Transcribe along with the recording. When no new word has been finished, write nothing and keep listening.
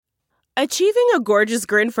Achieving a gorgeous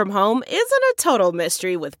grin from home isn't a total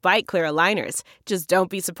mystery with Bite Clear aligners. Just don't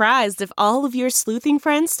be surprised if all of your sleuthing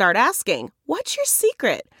friends start asking, "What's your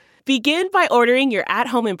secret?" Begin by ordering your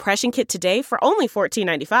at-home impression kit today for only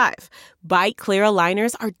 $14.95. Bite Clear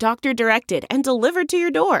aligners are doctor-directed and delivered to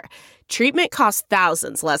your door. Treatment costs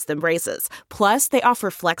thousands less than braces. Plus, they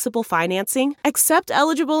offer flexible financing, accept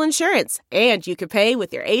eligible insurance, and you can pay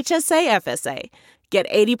with your HSA FSA. Get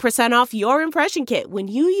 80% off your impression kit when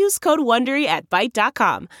you use code WONDERY at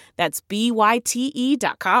Byte.com. That's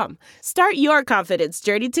BYTE.com. Start your confidence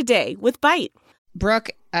journey today with Byte.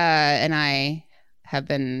 Brooke and I have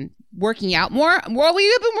been working out more. Well, we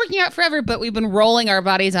have been working out forever, but we've been rolling our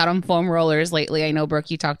bodies out on foam rollers lately. I know, Brooke,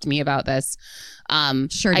 you talked to me about this.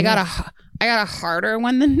 Sure. I got a harder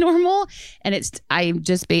one than normal, and it's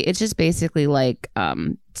just basically like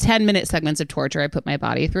 10-minute segments of torture I put my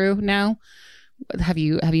body through now. Have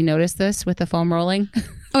you noticed this with the foam rolling?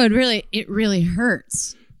 Oh, it really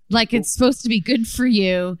hurts. Like, it's supposed to be good for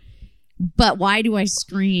you, but why do I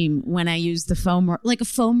scream when I use the foam? Like, a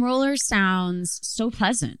foam roller sounds so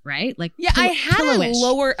pleasant, right? Like, yeah, I had pillowish.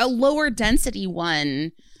 a lower density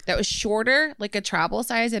one that was shorter, like a travel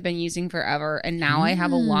size I've been using forever, and now I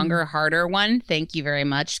have a longer, harder one. Thank you very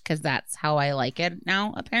much, because that's how I like it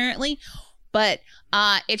now, apparently. But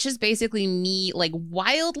it's just basically me like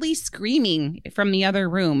wildly screaming from the other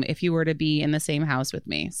room if you were to be in the same house with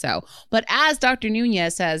me. So, but as Dr.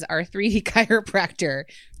 Nunez says, our 3D chiropractor,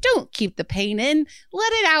 don't keep the pain in.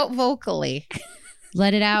 Let it out vocally.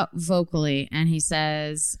 Let it out vocally. And he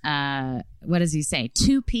says, what does he say?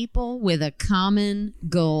 2 people with a common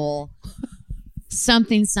goal.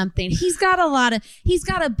 Something. He's got a book he's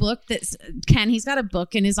got a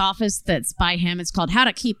book in his office that's by him. It's called How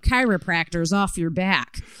to Keep Chiropractors Off Your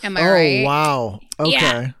Back. Am I right? Oh, wow. Okay.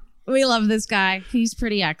 Yeah, we love this guy. He's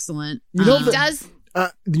pretty excellent. You know,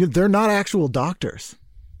 they're not actual doctors.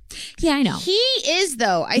 Yeah, I know. He is,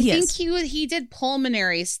 though. I think he did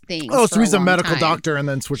pulmonary things. Oh, so he's a medical time. doctor and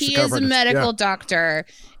then switched to chiropractic. He is a medical doctor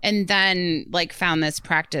and then like found this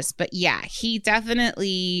practice. But yeah, he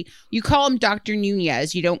definitely, you call him Dr.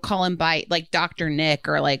 Nunez. You don't call him by like Dr. Nick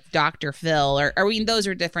or like Dr. Phil or I mean, those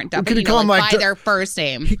are different. Could you call him by their first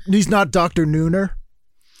name? He's not Dr. Nooner?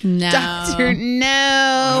 No.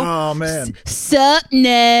 No. Oh, man. Sup,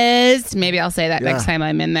 Nez. Maybe I'll say that next time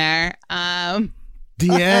I'm in there.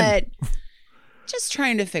 The end. Just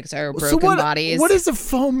trying to fix our broken bodies. What is a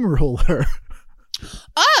foam roller?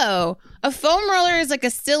 Oh, a foam roller is like a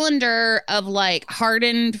cylinder of like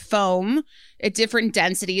hardened foam at different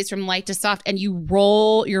densities from light to soft, and you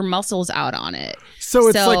roll your muscles out on it. So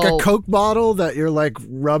it's like a Coke bottle that you're like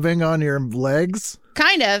rubbing on your legs?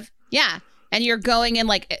 Kind of, yeah. And you're going in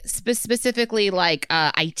like specifically like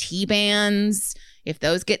IT bands. If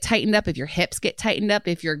those get tightened up, if your hips get tightened up,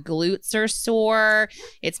 if your glutes are sore,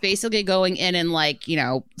 it's basically going in and like, you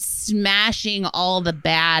know, smashing all the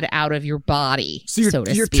bad out of your body. So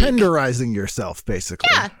you're tenderizing yourself, basically.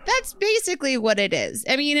 Yeah, that's basically what it is.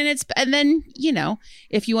 I mean, and then, you know,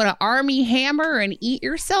 if you want to Army Hammer and eat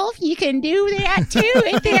yourself, you can do that too.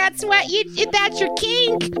 if that's your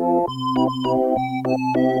kink.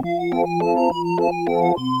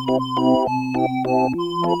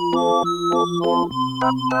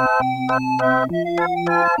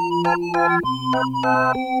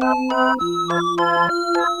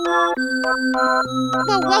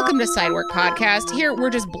 Well, welcome to Sidework Podcast. Here, we're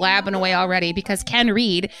just blabbing away already because Ken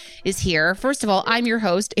Reid is here. First of all, I'm your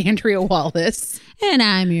host, Andrea Wallace. And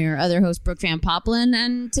I'm your other host, Brooke Van Poppelen.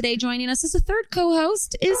 And today joining us as a third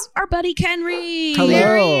co-host is our buddy Ken Reid. Hello.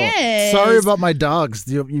 There he is. Sorry about my dogs.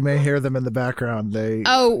 You may hear them in the background.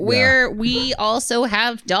 We also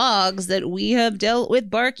have dogs that we have dealt with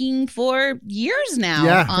barking for years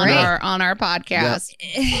now on our podcast.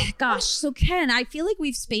 Yeah. Gosh, so Ken, I feel like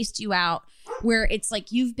we've spaced you out where it's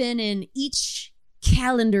like you've been in each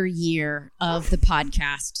calendar year of the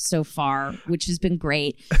podcast so far, which has been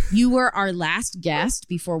great. You were our last guest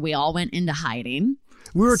before we all went into hiding.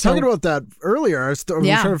 We were talking about that earlier. I was trying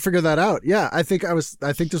to figure that out. Yeah, I think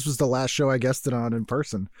this was the last show I guested on in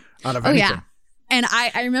person out of anything. Yeah. And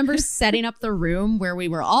I remember setting up the room where we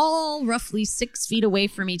were all roughly 6 feet away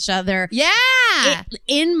from each other. Yeah.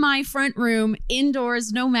 In my front room,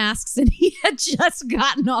 indoors, no masks. And he had just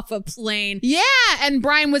gotten off a plane. Yeah. And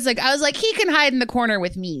Brian was like, he can hide in the corner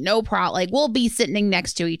with me. No problem. Like, we'll be sitting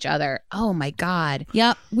next to each other. Oh, my God.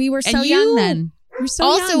 Yep. We were so young then. We were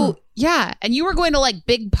so young. Yeah. And you were going to like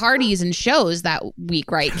big parties and shows that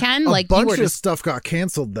week, right, Ken? A bunch of stuff got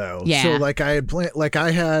canceled, though. Yeah. So like I had planned, like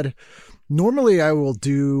I had... Normally, I will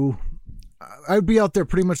do I'd be out there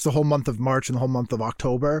pretty much the whole month of March and the whole month of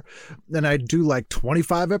October. And I'd do like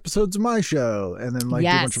 25 episodes of my show and then like do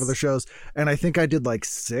a bunch of other shows. And I think I did like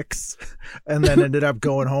 6 and then ended up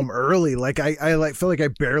going home early. Like I like feel like I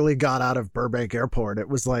barely got out of Burbank Airport. It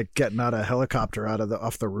was like getting out of a helicopter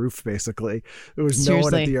off the roof, basically. There was no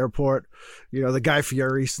one at the airport. You know, the Guy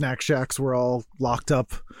Fieri snack shacks were all locked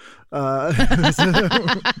up. God damn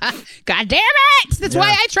it! That's why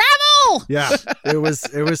I travel. Yeah, it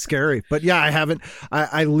was scary. But yeah,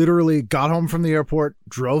 I literally got home from the airport,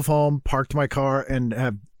 drove home, parked my car, and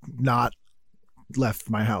have not left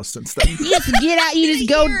my house since then. You just get out. You just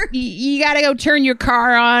go. You got to go turn your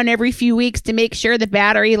car on every few weeks to make sure the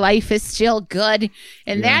battery life is still good.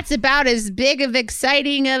 And that's about as big of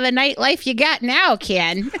exciting of a nightlife you got now,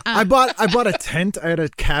 Ken. I bought a tent. I had a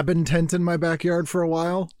cabin tent in my backyard for a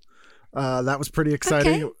while. That was pretty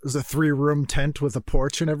exciting. Okay. It was a 3-room tent with a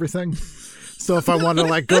porch and everything. So if I wanted to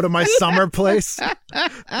like go to my summer place,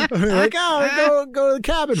 I'd be like, go to the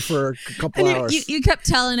cabin for a couple hours. You kept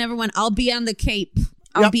telling everyone, I'll be on the Cape.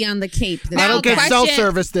 I'll be on the Cape. I don't get cell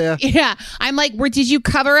service there. Yeah. I'm like, did you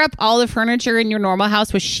cover up all the furniture in your normal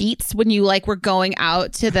house with sheets when you like were going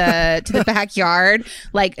out to the backyard,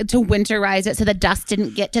 like to winterize it so the dust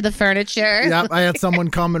didn't get to the furniture? Yeah. I had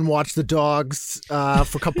someone come and watch the dogs for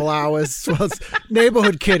a couple hours. Well,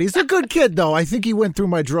 neighborhood kid. He's a good kid though. I think he went through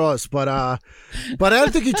my drawers, but I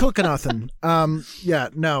don't think he took nothing. Yeah,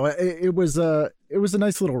 no, it was a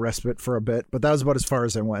nice little respite for a bit, but that was about as far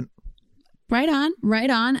as I went. Right on.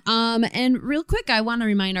 And real quick, I want to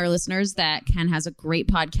remind our listeners that Ken has a great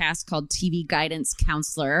podcast called TV Guidance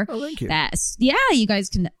Counselor. Oh, thank you. You guys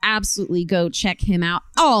can absolutely go check him out.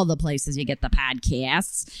 All the places you get the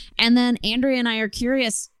podcasts. And then Andrea and I are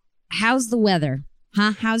curious, how's the weather?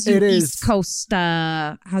 Huh? How's your East Coast?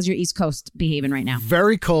 How's your East Coast behaving right now?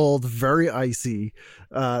 Very cold, very icy.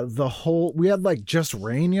 We had like just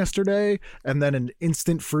rain yesterday, and then an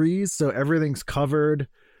instant freeze, so everything's covered.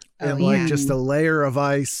 And like just a layer of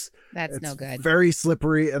ice. It's no good. Very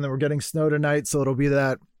slippery. And then we're getting snow tonight. So it'll be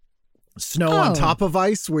that snow on top of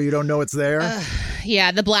ice where you don't know it's there.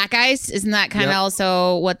 Yeah. The black ice. Isn't that kind of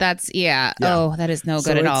also what that's? Yeah. Oh, that is no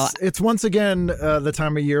good at all. It's once again the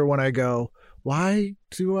time of year when I go, why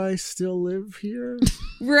do I still live here?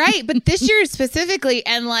 Right. But this year specifically,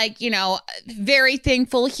 and like, you know, very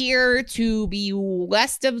thankful here to be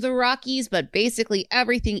west of the Rockies, but basically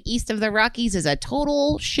everything east of the Rockies is a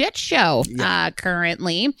total shit show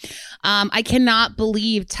currently. I cannot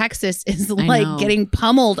believe Texas is like getting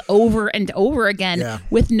pummeled over and over again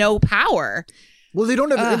with no power. Well, they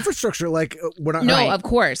don't have infrastructure like when of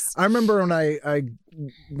course. I remember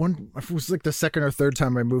when it was like the second or third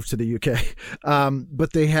time I moved to the UK,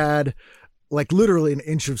 but they had like literally an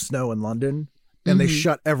inch of snow in London, and they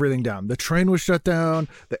shut everything down. The train was shut down,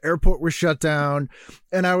 the airport was shut down,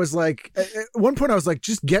 and I was like, at one point I was like,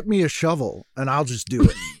 just get me a shovel and I'll just do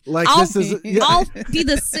it. Like I'll be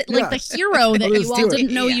the hero that you all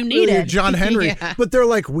didn't know you needed. John Henry, but they're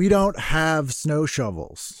like, we don't have snow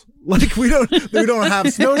shovels. Like we don't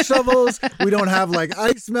have snow shovels. We don't have like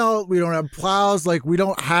ice melt. We don't have plows. Like we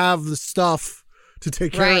don't have the stuff to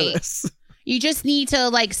take care of this. You just need to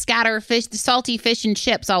like scatter salty fish and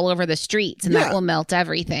chips all over the streets, and that will melt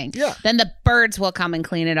everything. Yeah. Then the birds will come and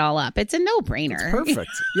clean it all up. It's a no-brainer. It's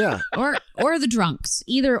perfect. Yeah. or the drunks,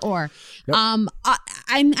 either or. Yep.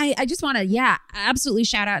 I just want to absolutely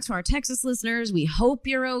shout out to our Texas listeners. We hope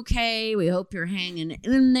you're okay. We hope you're hanging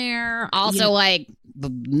in there. Also, like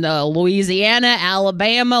Louisiana,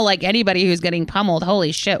 Alabama, like anybody who's getting pummeled.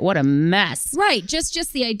 Holy shit, what a mess. Right.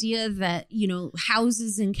 Just the idea that, you know,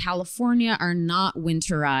 houses in California are not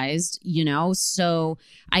winterized, you know, so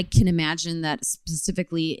I can imagine that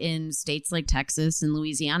specifically in states like Texas and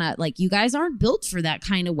Louisiana, like you guys aren't built for that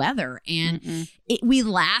kind of weather. And we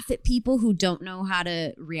laugh at people who don't know how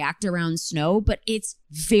to react around snow, but it's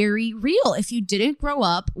very real. If you didn't grow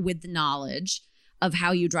up with the knowledge of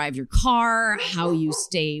how you drive your car, how you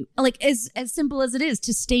stay, like as simple as it is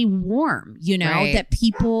to stay warm, you know, that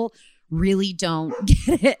people really don't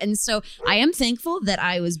get it. And so I am thankful that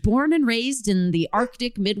I was born and raised in the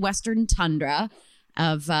Arctic Midwestern tundra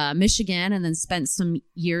of Michigan and then spent some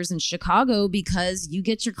years in Chicago because you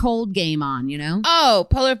get your cold game on, you know? Oh,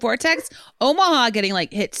 polar vortex. Omaha getting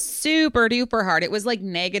like hit super duper hard. It was like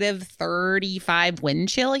negative 35 wind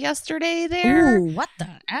chill yesterday there. Ooh, what the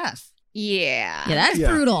F? Yeah, that's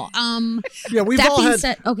brutal. We've all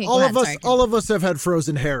had. Okay, all of us have had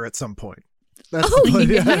frozen hair at some point. That's the point.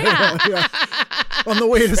 Yeah. On the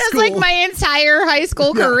way to school. That's like my entire high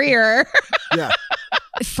school career. Yeah.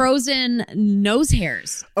 frozen nose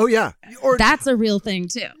hairs. Oh yeah, or that's a real thing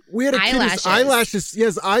too. We had a kid whose eyelashes.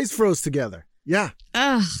 Yes, eyes froze together. Yeah.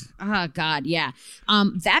 Oh God, yeah.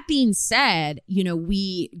 That being said,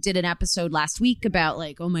 we did an episode last week about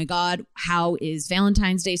like, oh my God, how is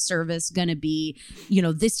Valentine's Day service gonna be,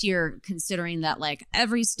 this year, considering that like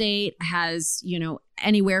every state has,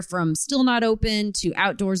 anywhere from still not open to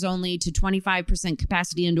outdoors only to 25%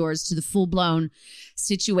 capacity indoors to the full blown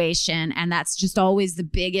situation. And that's just always the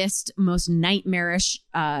biggest, most nightmarish,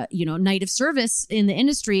 night of service in the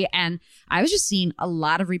industry. And I was just seeing a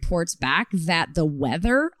lot of reports back that the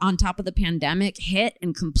weather on top of the pandemic hit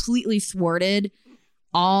and completely thwarted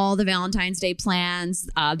all the Valentine's Day plans.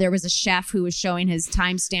 There was a chef who was showing his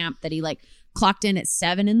timestamp that he clocked in at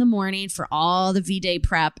 7 a.m. for all the V-Day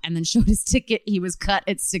prep and then showed his ticket. He was cut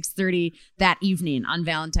at 6:30 that evening on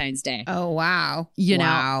Valentine's Day. Oh, wow.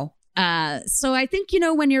 Wow. So I think,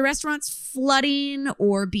 when your restaurant's flooding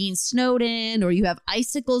or being snowed in or you have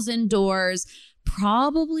icicles indoors,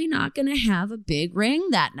 probably not going to have a big ring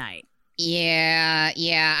that night. Yeah.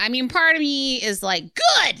 I mean, part of me is like,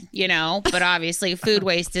 good, but obviously food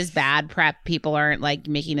waste is bad. Prep people aren't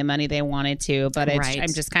making the money they wanted to, but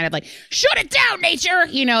I'm just kind of like, shut it down, nature.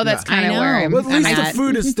 That's kind of where I'm at least at. The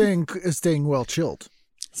food is staying well chilled.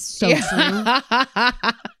 So true.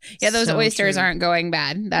 Yeah, those oysters aren't going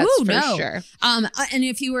bad. That's for sure. And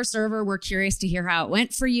if you were a server, we're curious to hear how it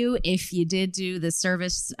went for you. If you did do the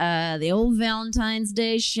service, the old Valentine's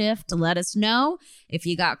Day shift, let us know. If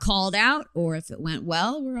you got called out or if it went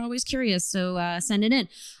well, we're always curious. So send it in.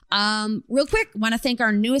 Real quick, want to thank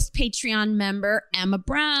our newest Patreon member, Emma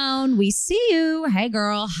Brown. We see you. Hey,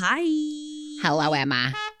 girl. Hi. Hello,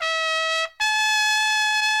 Emma.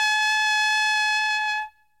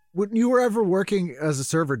 When you were ever working as a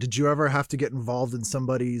server, did you ever have to get involved in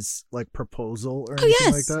somebody's proposal or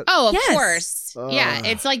anything like that? Oh, of course. Yeah,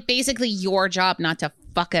 it's basically your job not to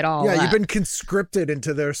fuck it all up. You've been conscripted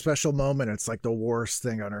into their special moment. It's the worst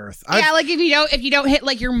thing on earth. If you don't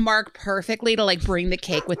hit your mark perfectly to bring the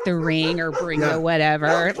cake with the ring or bring the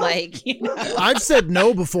whatever, I've said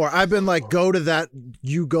no before. I've been go to that.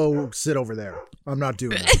 You go sit over there. I'm not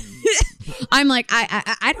doing it. I'm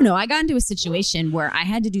I don't know. I got into a situation where I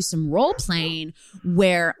had to do some role playing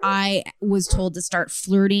where I was told to start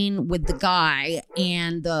flirting with the guy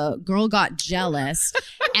and the girl got jealous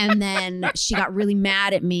and then she got really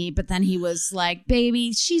mad at me. But then he was like,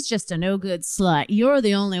 baby, she's just a no good slut. You're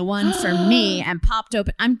the only one for me, and popped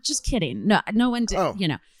open. I'm just kidding. No one did,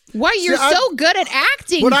 Why you're so good at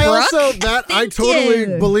acting, But Brooke. I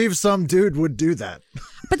totally believe some dude would do that.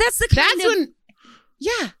 But that's the kind of...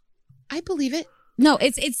 Yeah, I believe it. No,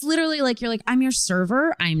 it's literally you're I'm your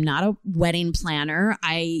server. I'm not a wedding planner.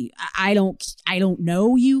 I don't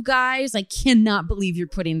know you guys. I cannot believe you're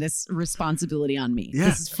putting this responsibility on me. Yeah.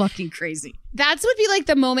 This is fucking crazy. That would be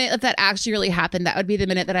the moment if that actually really happened. That would be the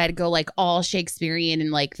minute that I'd go all Shakespearean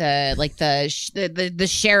and the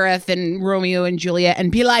sheriff and Romeo and Juliet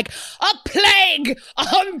and be like, a plague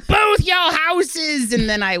on both your houses, and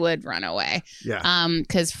then I would run away. Yeah.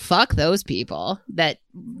 Because fuck those people that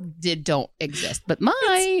don't exist, but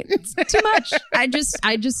might. It's too much. I just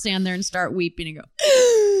stand there and start weeping and go.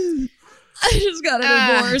 I just got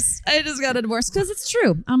a divorce because it's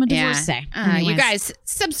true. I'm a divorcee. You guys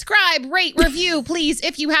subscribe, rate, review, please.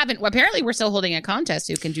 If you haven't, apparently we're still holding a contest.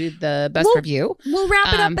 Who can do the best review? We'll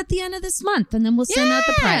wrap it up at the end of this month, and then we'll send out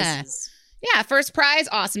the prizes. Yeah, first prize,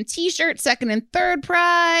 awesome t-shirt. Second and third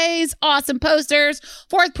prize, awesome posters.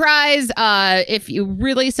 Fourth prize, if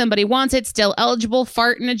somebody wants it, still eligible,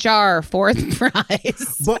 fart in a jar. Fourth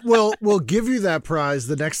prize. But we'll give you that prize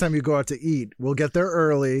the next time you go out to eat. We'll get there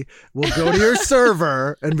early. We'll go to your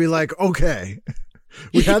server and be like, okay.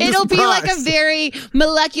 It'll be a very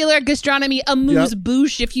molecular gastronomy,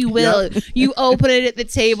 amuse-bouche, if you will. Yep. You open it at the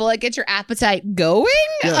table, it gets your appetite going.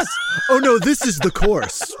 Yes. Oh no, this is the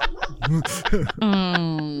course.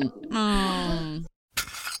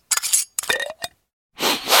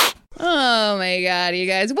 Oh my God, you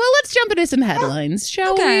guys. Well, let's jump into some headlines,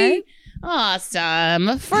 shall we?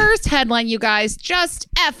 Awesome. First headline, you guys, just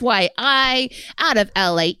FYI, out of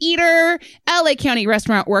LA Eater, LA County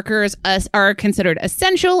restaurant workers are considered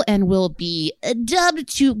essential and will be dubbed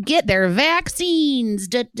to get their vaccines.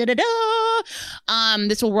 This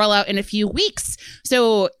will roll out in a few weeks.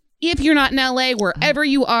 So if you're not in LA, wherever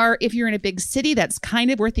you are, if you're in a big city, that's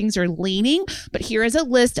kind of where things are leaning. But here is a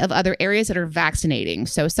list of other areas that are vaccinating.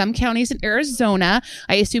 So some counties in Arizona,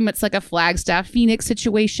 I assume it's a Flagstaff, Phoenix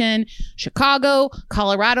situation. Chicago,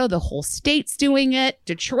 Colorado, the whole state's doing it.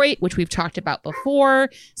 Detroit, which we've talked about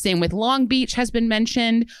before. Same with Long Beach has been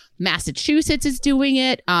mentioned. Massachusetts is doing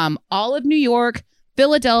it. All of New York.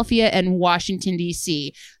 Philadelphia, and Washington,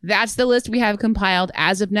 D.C. That's the list we have compiled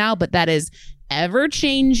as of now, but that is ever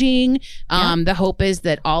changing. The hope is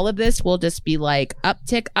that all of this will just be like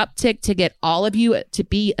uptick to get all of you to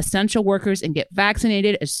be essential workers and get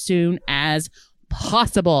vaccinated as soon as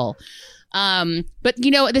possible. But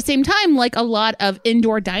at the same time, like a lot of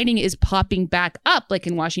indoor dining is popping back up. Like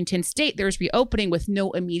in Washington State, there's reopening with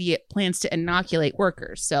no immediate plans to inoculate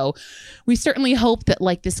workers. So we certainly hope that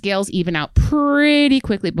like the scales even out pretty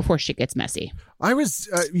quickly before shit gets messy. I was,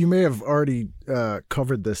 you may have already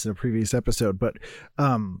covered this in a previous episode, but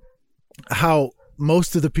how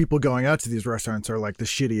most of the people going out to these restaurants are like the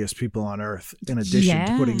shittiest people on earth, in addition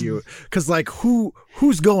to putting you, because like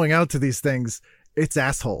who's going out to these things? It's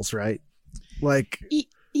assholes, right? Like,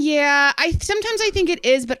 yeah, sometimes I think it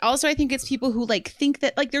is, but also I think it's people who like think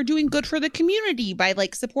that like they're doing good for the community by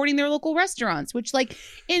like supporting their local restaurants, which like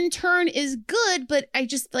in turn is good, but I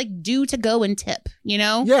just like do to go and tip,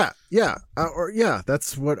 Yeah.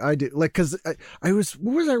 That's what I do. Like, because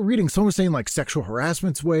what was I reading? Someone was saying like sexual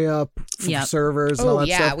harassment's way up for servers and all that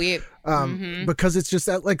stuff. Because it's just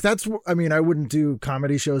that, like, I wouldn't do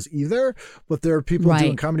comedy shows either, but there are people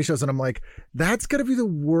doing comedy shows, and I'm like, that's gonna be the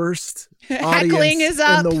worst audience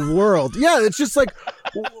in the world. Yeah, it's just like,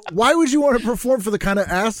 why would you want to perform for the kind of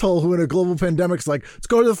asshole who in a global pandemic's like, let's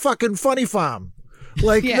go to the fucking funny farm?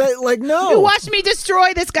 Like, no. You watch me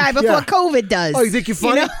destroy this guy before COVID does. Oh, you think you're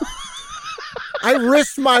funny? I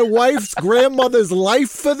risked my wife's grandmother's life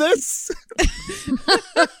for this.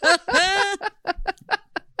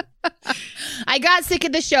 I got sick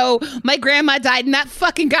of the show. My grandma died, and that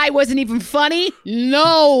fucking guy wasn't even funny.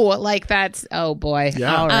 No, like that's oh boy.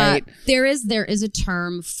 Yeah. All right. There is a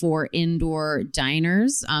term for indoor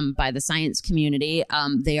diners by the science community.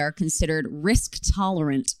 They are considered risk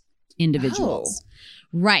tolerant individuals.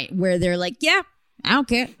 Right, where they're like, yeah, I don't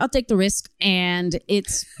care, I'll take the risk. And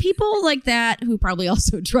it's people like that who probably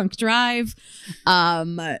also drunk drive.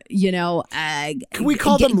 Can we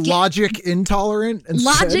call them logic intolerant?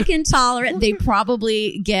 Logic intolerant. They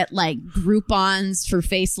probably get like Groupons for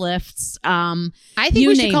facelifts. I think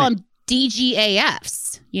we should call them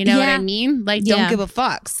DGAFs. You know what I mean? Like, don't give a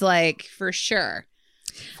fucks. Like, for sure.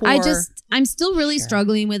 I'm still really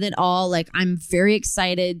struggling with it all. Like, I'm very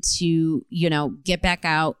excited to, get back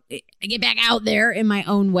out there in my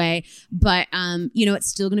own way. But, it's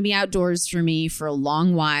still going to be outdoors for me for a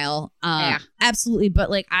long while. Absolutely. But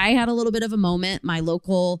like, I had a little bit of a moment. My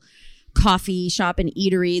local coffee shop and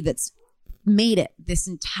eatery that's made it this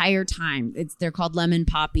entire time. They're called Lemon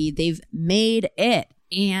Poppy. They've made it.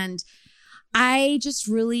 And I just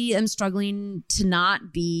really am struggling to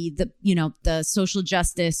not be the social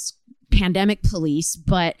justice pandemic police,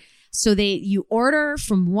 but so you order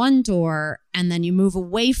from one door and then you move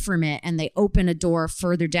away from it and they open a door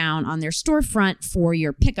further down on their storefront for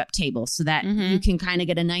your pickup table so that you can kind of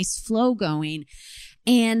get a nice flow going.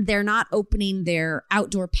 And they're not opening their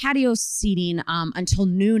outdoor patio seating until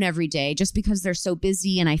noon every day just because they're so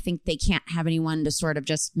busy. And I think they can't have anyone to sort of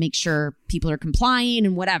just make sure people are complying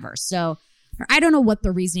and whatever. So I don't know what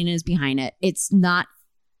the reasoning is behind it.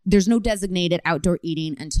 There's no designated outdoor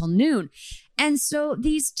eating until noon. And so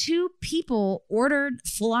these two people ordered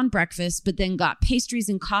full-on breakfast, but then got pastries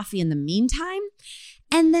and coffee in the meantime,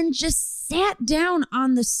 and then just sat down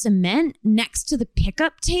on the cement next to the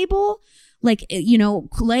pickup table, like,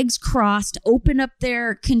 legs crossed, opened up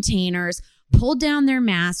their containers, pulled down their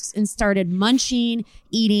masks, and started munching,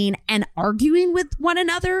 eating, and arguing with one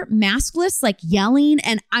another, maskless, like yelling.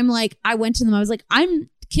 And I'm like, I went to them. I was like,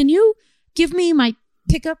 can you give me my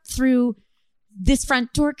pickup through this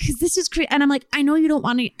front door? Because this is crazy. And I'm like, I know you don't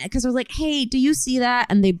want to, because I was like, hey, do you see that?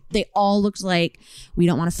 And they all looked like, we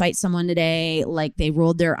don't want to fight someone today. Like, they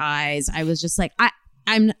rolled their eyes. I was just like,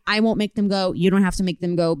 I won't make them go. You don't have to make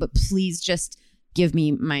them go, but please just give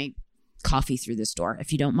me my coffee through this door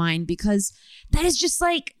if you don't mind, because that is just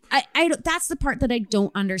like that's the part that I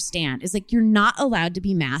don't understand is like, you're not allowed to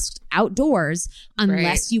be masked outdoors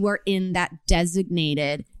unless you are in that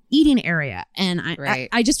designated eating area. And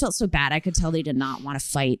I just felt so bad. I could tell they did not want to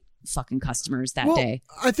fight fucking customers that day.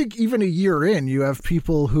 I think even a year in, you have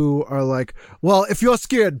people who are like, well, if you're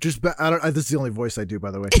scared, just this is the only voice I do,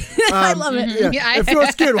 by the way. I love it. Yeah. If you're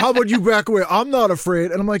scared, how about you back away? I'm not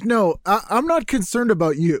afraid. And I'm like, no, I'm not concerned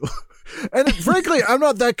about you. And frankly, I'm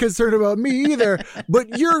not that concerned about me either.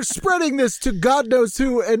 But you're spreading this to God knows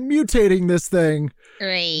who and mutating this thing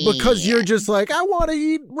because you're just like, I want to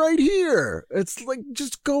eat right here. It's like,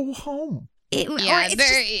 just go home.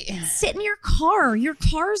 Just sit in your car. Your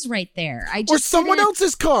car's right there. Or someone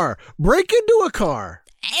else's car. Break into a car.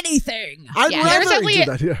 Anything. I'd rather do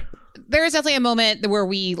that. Yeah. there is definitely a moment where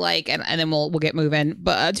we like, and then we'll get moving,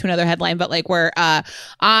 but to another headline, but like where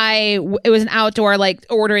it was an outdoor like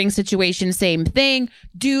ordering situation, same thing.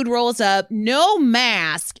 Dude rolls up, no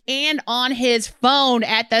mask, and on his phone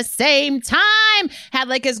at the same time, had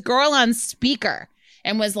like his girl on speaker.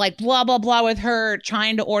 And was like blah, blah, blah with her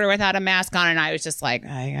trying to order without a mask on. And I was just like,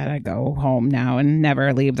 I gotta go home now and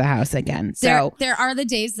never leave the house again. So there are the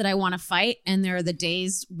days that I want to fight. And there are the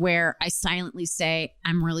days where I silently say,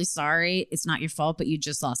 I'm really sorry. It's not your fault, but you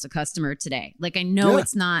just lost a customer today. Like, I know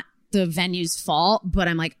it's not the venue's fault, but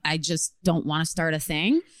I'm like, I just don't want to start a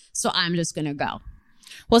thing. So I'm just going to go.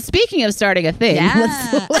 Well, speaking of starting a thing,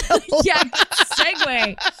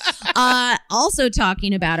 segue. Also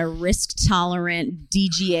talking about a risk-tolerant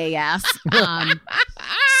DGAF.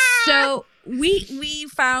 So we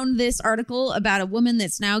found this article about a woman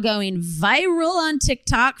that's now going viral on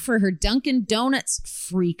TikTok for her Dunkin' Donuts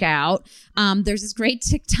freak out. There's this great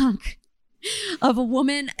TikTok of a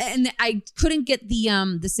woman, and I couldn't get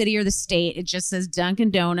the city or the state. It just says Dunkin'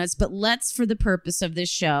 Donuts, but let's, for the purpose of this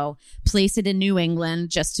show, place it in New England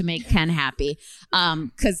just to make Ken happy,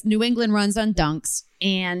 because New England runs on dunks,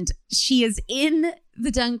 and she is in the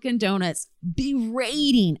Dunkin' Donuts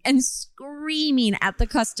berating and screaming at the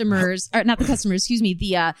customers, or not the customers, excuse me,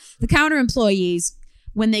 the counter employees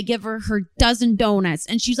when they give her dozen donuts,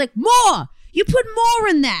 and she's like, more! You put more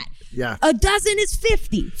in that. Yeah. A dozen is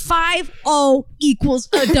 50. 5-0 equals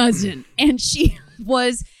a dozen. And she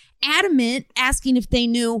was adamant, asking if they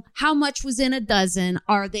knew how much was in a dozen.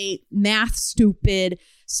 Are they math stupid?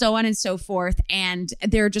 So on and so forth. And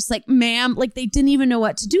they're just like, ma'am, like they didn't even know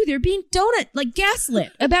what to do. They're being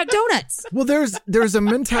gaslit about donuts. Well, there's a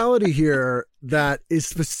mentality here that is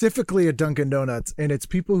specifically at Dunkin' Donuts, and it's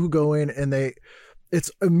people who go in and it's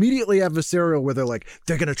immediately adversarial where they're like,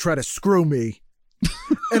 they're going to try to screw me.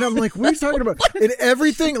 And I'm like, what are you talking about? And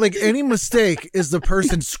everything, like any mistake is the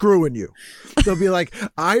person screwing you. They'll be like,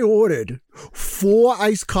 I ordered 4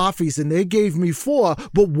 iced coffees and they gave me 4,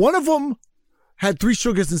 but one of them had 3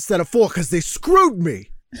 sugars instead of 4 because they screwed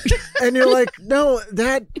me. And you're like, no,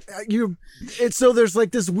 so there's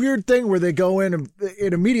like this weird thing where they go in and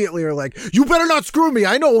immediately are like, you better not screw me.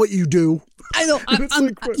 I know what you do. I know.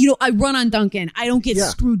 I run on Dunkin'. I don't get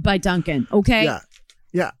screwed by Dunkin'. Okay. Yeah.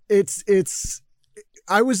 Yeah.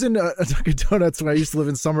 I was in a Dunkin' Donuts when I used to live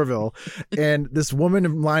in Somerville, and this woman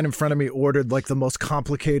in line in front of me ordered like the most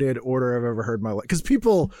complicated order I've ever heard in my life. Because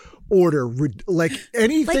people order like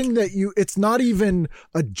anything it's not even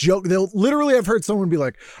a joke. They'll literally, I've heard someone be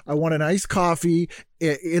like, I want an iced coffee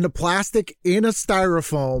in a plastic, in a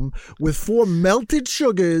styrofoam with 4 melted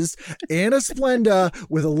sugars and a Splenda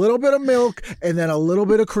with a little bit of milk and then a little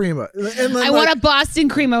bit of creamer. And I want a Boston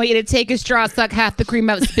cream. I want you to take a straw, suck half the cream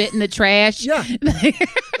out, spit in the trash. Yeah.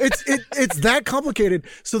 It's that complicated.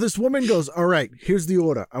 So this woman goes, all right, here's the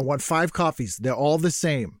order. I want 5 coffees. They're all the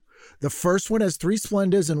same. The first one has 3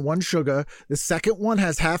 Splendas and 1 sugar. The second one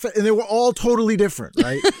has half it. And they were all totally different,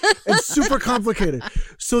 right? And super complicated.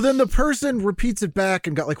 So then the person repeats it back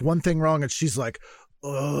and got like one thing wrong. And she's like,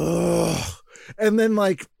 ugh. And then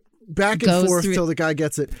like back and forth till the guy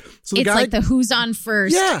gets it. So the it's guy, like the who's on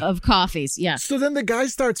first of coffees. Yeah. So then the guy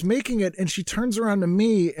starts making it and she turns around to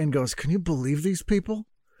me and goes, can you believe these people?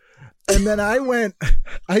 And then I went,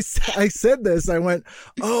 I said this, I went,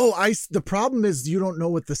 the problem is you don't know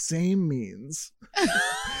what the same means.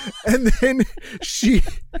 And then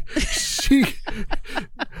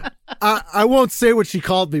I won't say what she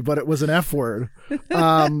called me, but it was an F word.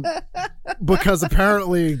 Because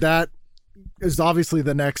apparently that is obviously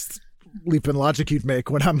the next leap in logic you'd make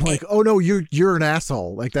when I'm like, oh no, you're an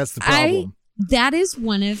asshole. Like that's the problem. That is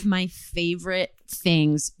one of my favorite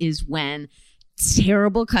things is when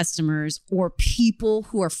terrible customers or people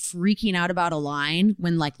who are freaking out about a line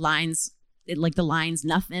when the line's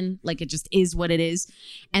nothing, like it just is what it is,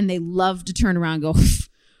 and they love to turn around and go,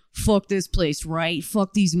 fuck this place, right?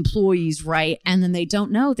 Fuck these employees, right? And then they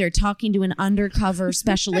don't know they're talking to an undercover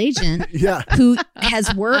special agent who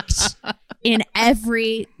has worked in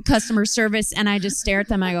every customer service. And I just stare at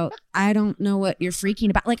them. I go, I don't know what you're freaking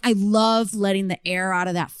about. Like, I love letting the air out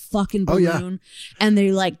of that fucking balloon. And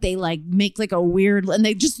they make like a weird, and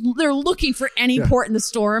they're looking for any port in the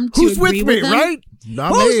storm to Who's agree with me, them. right?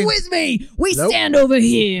 Not Who's me. with me? We stand over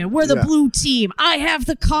here. We're the blue team. I have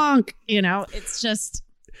the conch. It's just.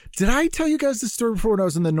 Did I tell you guys this story before when I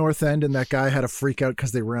was in the North End and that guy had a freak out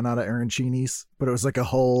because they ran out of arancinis, but it was like a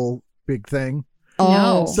whole big thing?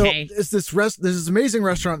 Oh, So okay. it's there's this amazing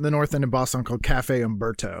restaurant in the North End in Boston called Cafe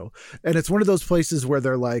Umberto. And it's one of those places where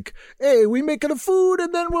they're like, hey, we making the food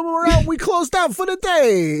and then when we're out, we close down for the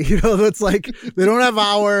day. You know, that's like, they don't have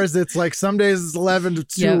hours. It's like some days it's 11 to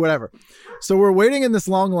 2, whatever. So we're waiting in this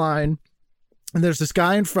long line. And there's this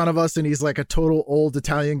guy in front of us, and he's like a total old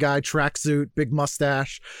Italian guy, tracksuit, big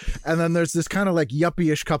mustache. And then there's this kind of like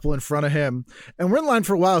yuppie-ish couple in front of him. And we're in line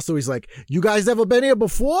for a while, so he's like, you guys ever been here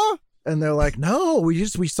before? And they're like, no, we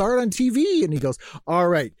started on TV. And he goes, all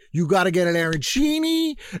right, you got to get an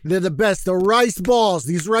arancini. They're the best. The rice balls.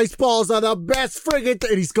 These rice balls are the best friggin'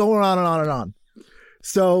 And he's going on and on and on.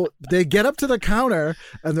 So they get up to the counter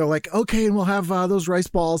and they're like, okay, and we'll have those rice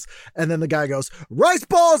balls. And then the guy goes, rice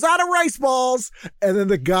balls out of rice balls. And then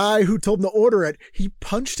the guy who told him to order it, he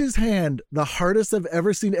punched his hand the hardest I've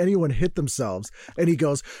ever seen anyone hit themselves. And he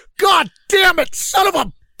goes, God damn it, son of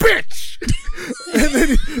a bitch. And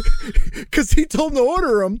then, because he told him to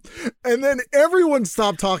order them. And then everyone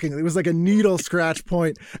stopped talking. It was like a needle scratch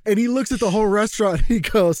point. And he looks at the whole restaurant and he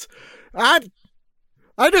goes, I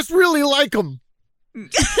just really like them. And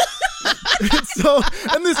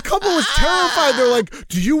this couple was terrified. They're like,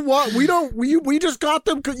 do you want, we just got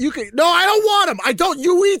them. You can, no, I don't want them.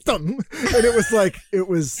 You eat them. And it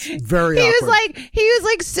was very awkward. He was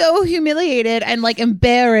like so humiliated and like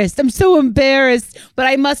embarrassed. I'm so embarrassed, but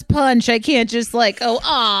I must punch. I can't just like, oops.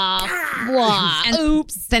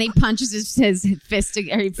 Then he punches his fist, or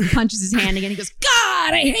he punches his hand again. He goes,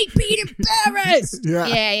 God, I hate being embarrassed. Yeah.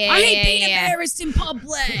 I hate being embarrassed in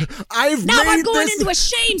public. I'm going into a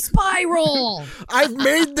shame spiral. I've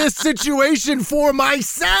made this situation for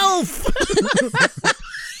myself.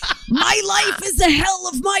 My life is a hell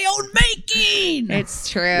of my own making. It's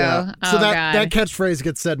true. Yeah. So God. that catchphrase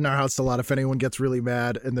gets said in our house a lot. If anyone gets really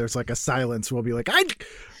mad and there's like a silence, we'll be like, I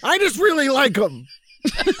just really like them.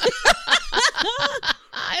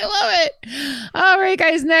 I love it. All right,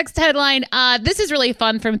 guys. Next headline. This is really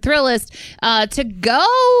fun from Thrillist.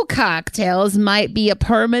 To-go cocktails might be a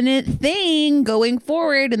permanent thing going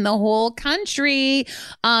forward in the whole country.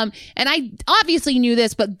 And I obviously knew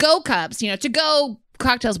this, but Go Cups, to-go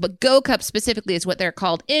cocktails, but Go Cups specifically is what they're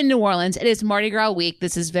called in New Orleans. It is Mardi Gras week.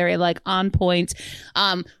 This is very on point.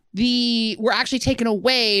 Were actually taken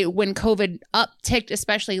away when COVID upticked,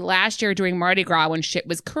 especially last year during Mardi Gras when shit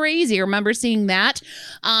was crazy. I remember seeing that.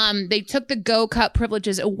 They took the Go Cup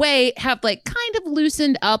privileges away, have kind of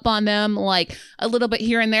loosened up on them a little bit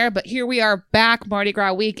here and there. But here we are back Mardi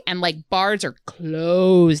Gras week and bars are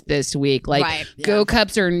closed this week. Go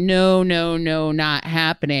Cups are no, not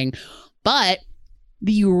happening. But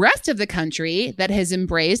the rest of the country that has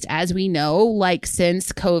embraced, as we know,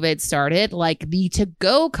 since COVID started, the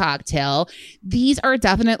to-go cocktail, these are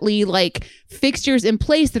definitely fixtures in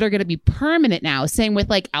place that are going to be permanent now. Same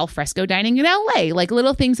with al fresco dining in LA,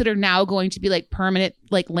 little things that are now going to be permanent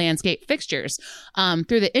landscape fixtures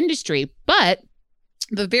through the industry. But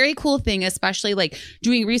the very cool thing, especially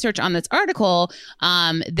doing research on this article,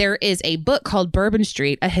 there is a book called Bourbon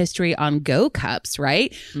Street, A History on Go Cups,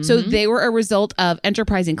 right? Mm-hmm. So they were a result of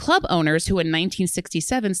enterprising club owners who in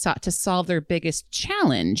 1967 sought to solve their biggest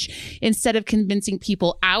challenge. Instead of convincing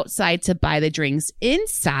people outside to buy the drinks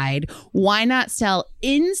inside, why not sell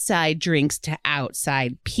inside drinks to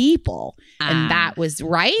outside people? And that was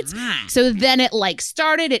right. So then it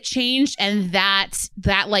started, it changed, and that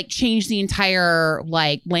changed the entire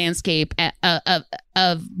landscape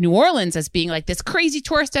of New Orleans as being this crazy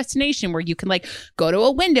tourist destination where you can go to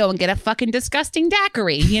a window and get a fucking disgusting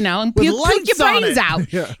daiquiri, and puke your brains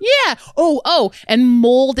out. Yeah. Oh, and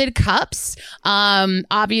molded cups.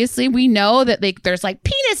 Obviously we know that there's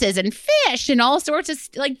penises and fish and all sorts of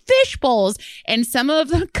fish bowls, and some of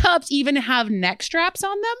the cups even have neck straps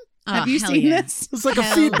on them. Have you seen this? It's like a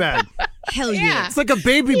feed bag. Hell yeah. It's like a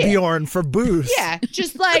baby Bjorn for booze. Yeah.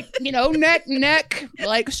 Just neck,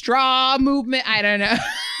 straw movement. I don't know.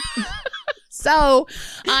 So,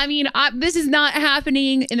 this is not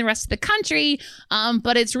happening in the rest of the country,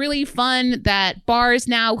 but it's really fun that bars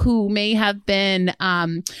now who may have been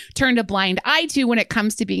turned a blind eye to when it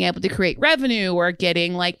comes to being able to create revenue or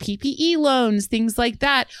getting PPE loans, things like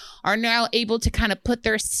that, are now able to kind of put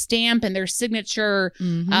their stamp and their signature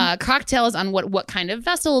cocktails on what kind of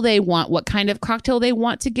vessel they want, what kind of cocktail they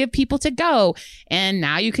want to give people to go. And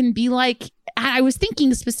now you can be I was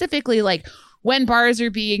thinking specifically when bars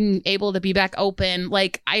are being able to be back open,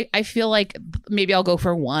 I feel maybe I'll go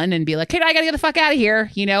for one and be hey, I gotta get the fuck out of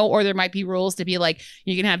here, or there might be rules to be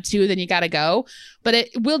you can have two, then you gotta go. But it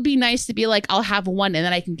will be nice to be I'll have one and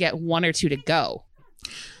then I can get one or two to go.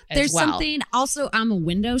 There's something also, I'm a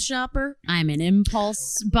window shopper. I'm an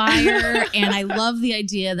impulse buyer. And I love the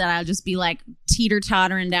idea that I'll just be like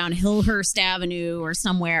teeter-tottering down Hillhurst Avenue or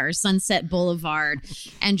somewhere, or Sunset Boulevard,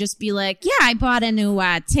 and just be like, yeah, I bought a new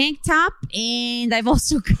tank top, and I've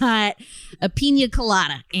also got a pina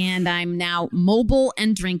colada, and I'm now mobile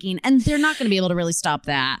and drinking, and they're not going to be able to really stop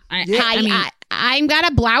that. I've got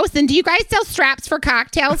a blouse, and do you guys sell straps for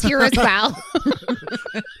cocktails here as well?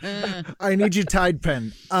 I need you Tide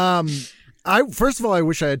pen. First of all, I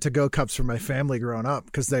wish I had to-go cups for my family growing up,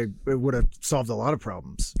 because it would have solved a lot of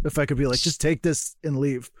problems if I could be like, just take this and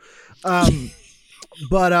leave.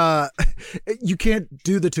 But you can't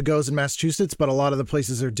do the to-goes in Massachusetts, but a lot of the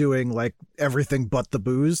places are doing like everything but the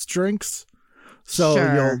booze drinks. So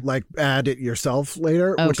you'll like add it yourself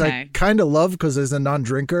later, which I kind of love, because as a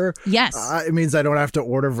non-drinker, yes, it means I don't have to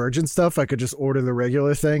order virgin stuff. I could just order the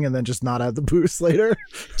regular thing and then just not add the booze later.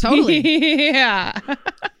 Totally. Yeah.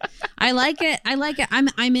 I like it.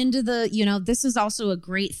 I'm into the, this is also a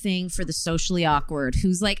great thing for the socially awkward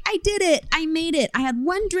who's like, I did it. I made it. I had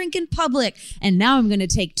one drink in public, and now I'm going to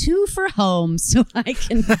take 2 for home so I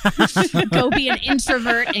can go be an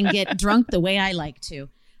introvert and get drunk the way I like to.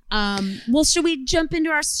 Well, should we jump into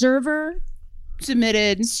our server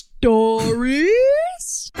submitted stories?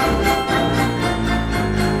 All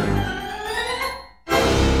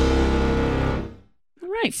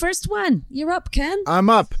right, first one. You're up, Ken. I'm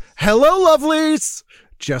up. Hello, lovelies.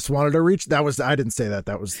 Just wanted to reach. I didn't say that.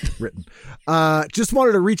 That was written. Just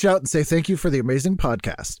wanted to reach out and say thank you for the amazing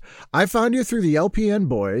podcast. I found you through the LPN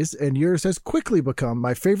boys, and yours has quickly become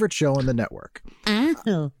my favorite show on the network.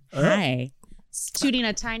 Oh, hi. Tooting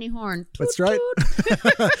a tiny horn. Toot, that's right.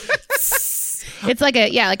 It's like a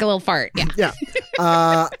little fart. Yeah.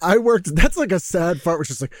 I worked. That's like a sad fart, which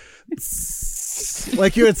is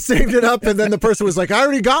like you had saved it up, and then the person was like, "I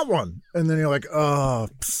already got one," and then you're like, "Oh."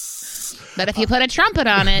 But if you put a trumpet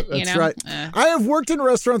on it, that's right. I have worked in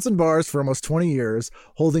restaurants and bars for almost 20 years,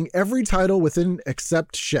 holding every title within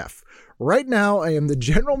except chef. Right now, I am the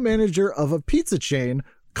general manager of a pizza chain.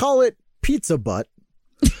 Call it Pizza Butt.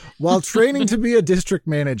 While training to be a district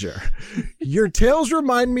manager. Your tales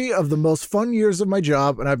remind me of the most fun years of my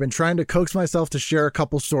job, and I've been trying to coax myself to share a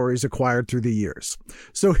couple stories acquired through the years.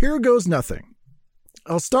 So here goes nothing.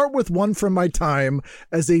 I'll start with one from my time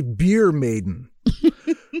as a beer maiden.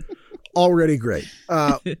 Already great.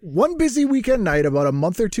 One busy weekend night about a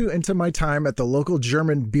month or 2 into my time at the local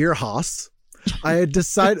German Bierhaus, I had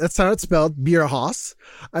decided, that's how it's spelled, Bierhaus.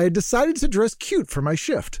 I had decided to dress cute for my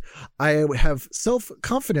shift. I have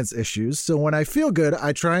self-confidence issues, so when I feel good,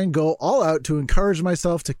 I try and go all out to encourage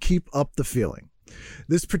myself to keep up the feeling.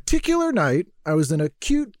 This particular night, I was in a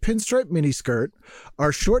cute pinstripe miniskirt,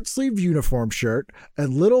 our short-sleeved uniform shirt,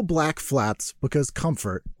 and little black flats because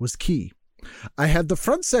comfort was key. I had the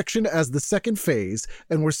front section as the second phase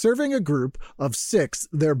and were serving a group of 6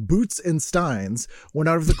 their boots and steins when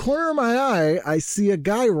out of the corner of my eye, I see a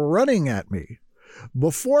guy running at me.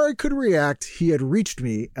 Before I could react, he had reached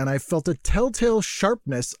me and I felt a telltale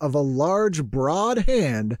sharpness of a large, broad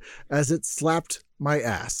hand as it slapped my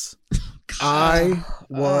ass. I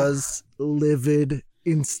was livid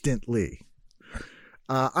instantly.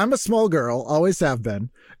 I'm a small girl, always have been,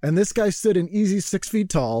 and this guy stood an easy 6 feet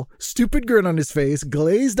tall, stupid grin on his face,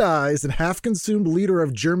 glazed eyes, and half-consumed liter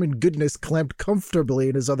of German goodness clamped comfortably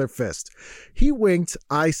in his other fist. He winked,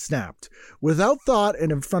 I snapped. Without thought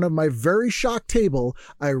and in front of my very shocked table,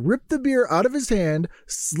 I ripped the beer out of his hand,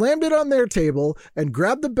 slammed it on their table, and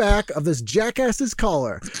grabbed the back of this jackass's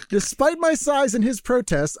collar. Despite my size and his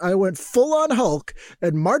protests, I went full-on Hulk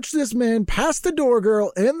and marched this man past the door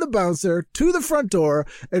girl and the bouncer to the front door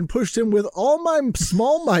and pushed him with all my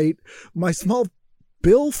small might, my small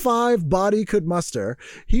Bill 5 body could muster.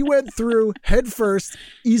 He went through head first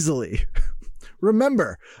easily.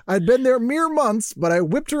 Remember, I'd been there mere months, but I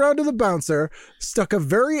whipped around to the bouncer, stuck a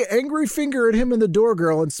very angry finger at him and the door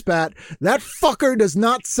girl and spat, "That fucker does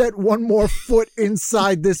not set one more foot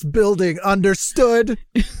inside this building, understood?"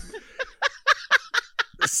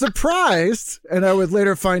 Surprised, and I would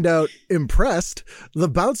later find out impressed, the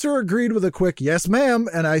bouncer agreed with a quick "yes ma'am,"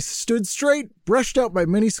 and I stood straight, brushed out my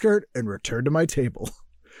miniskirt, and returned to my table.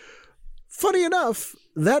 Funny enough,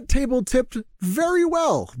 that table tipped very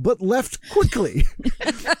well, but left quickly.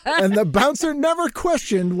 And the bouncer never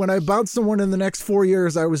questioned when I bounced someone in the next 4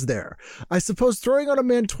 years I was there. I suppose throwing on a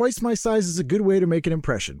man twice my size is a good way to make an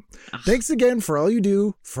impression. Thanks again for all you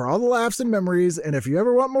do, for all the laughs and memories, and if you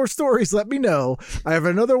ever want more stories, let me know. I have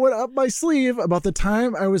another one up my sleeve about the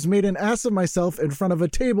time I was made an ass of myself in front of a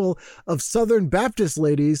table of Southern Baptist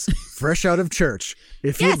ladies fresh out of church,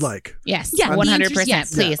 if you'd like. Yes, yeah,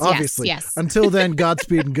 100%. Please, obviously. Yes. Until then, Godspeed.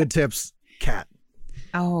 Godspeed and good tips, Kat.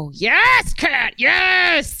 Oh, yes, Kat,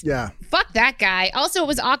 yes! Yeah. Fuck that guy. Also, it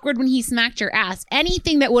was awkward when he smacked your ass.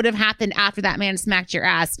 Anything that would have happened after that man smacked your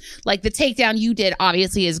ass, like the takedown you did,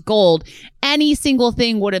 obviously is gold. Any single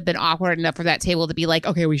thing would have been awkward enough for that table to be like,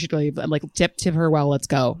 okay, we should leave. Like, tip her well, let's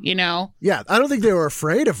go, you know? Yeah, I don't think they were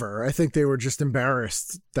afraid of her. I think they were just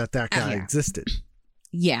embarrassed that guy existed.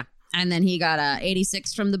 Yeah. And then he got a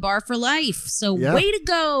 86 from the bar for life. So way to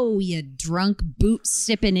go, you drunk boot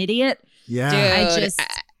sipping idiot. Yeah. Dude,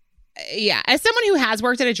 yeah. As someone who has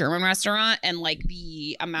worked at a German restaurant and like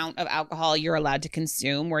the amount of alcohol you're allowed to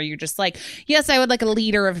consume where you're just like, yes, I would like a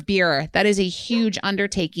liter of beer. That is a huge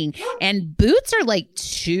undertaking. And boots are like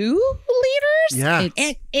 2 liters. Yeah.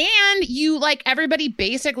 And you like everybody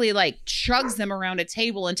basically like chugs them around a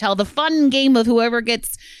table until the fun game of whoever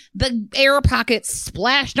gets the air pockets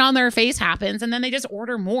splashed on their face happens. And then they just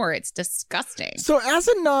order more. It's disgusting. So as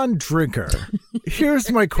a non-drinker, here's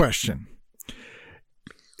my question.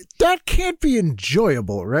 That can't be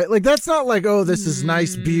enjoyable, right? Like, that's not like, oh, this is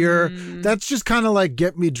nice beer. That's just kind of like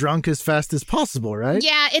get me drunk as fast as possible, right?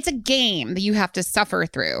 Yeah, it's a game that you have to suffer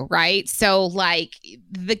through, right? So, like,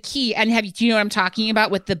 the key, and do you know what I'm talking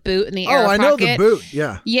about with the boot and the air pocket? Oh, I know the boot,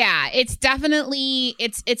 yeah. Yeah, it's definitely,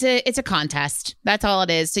 it's a contest. That's all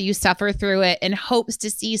it is. So you suffer through it in hopes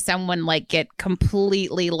to see someone, like, get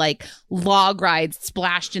completely, like, log ride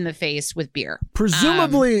splashed in the face with beer.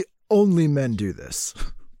 Presumably, only men do this.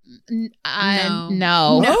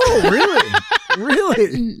 No. Oh, really?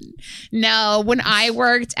 Really? No. When I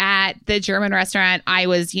worked at the German restaurant, I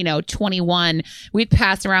was, 21. We'd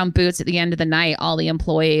pass around boots at the end of the night, all the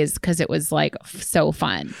employees, because it was like so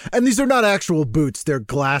fun. And these are not actual boots. They're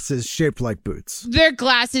glasses shaped like boots. They're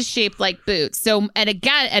glasses shaped like boots. So,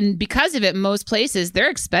 and because of it, most places, they're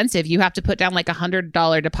expensive. You have to put down like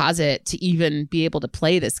 $100 deposit to even be able to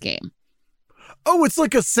play this game. Oh, it's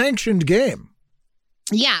like a sanctioned game.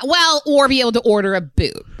 Yeah, well, or be able to order a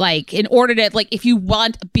boot. Like, in order to, like, if you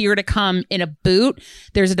want beer to come in a boot,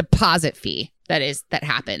 there's a deposit fee that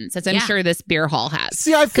happens, as I'm sure this beer hall has.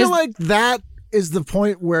 See, I feel like that is the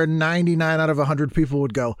point where 99 out of 100 people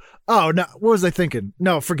would go, oh, no, what was I thinking?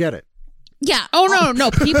 No, forget it. Yeah. Oh,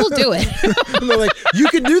 no, people do it. And they're like, you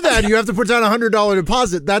can do that. You have to put down $100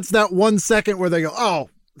 deposit. That's that 1 second where they go, oh,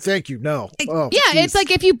 thank you. No. Oh, yeah, geez. It's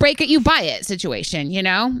like if you break it, you buy it situation,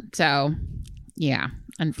 So, yeah.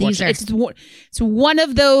 Unfortunately, it's one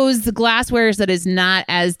of those glasswares that is not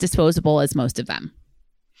as disposable as most of them.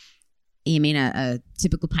 You mean a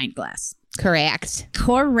typical pint glass? Correct.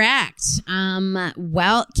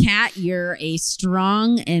 Well, Kat, you're a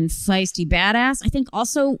strong and feisty badass. I think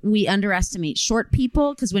also we underestimate short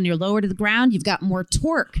people because when you're lower to the ground, you've got more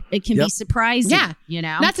torque. It can be surprising.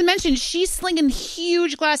 Yeah. Not to mention, she's slinging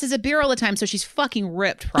huge glasses of beer all the time, so she's fucking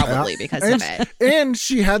ripped probably because of it. And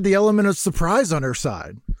she had the element of surprise on her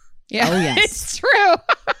side. Yeah. Oh, yes. It's true.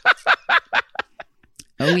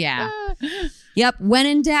 Oh, yeah. Yep. When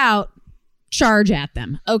in doubt, charge at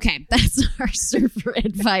them. Okay, that's our surfer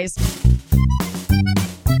advice.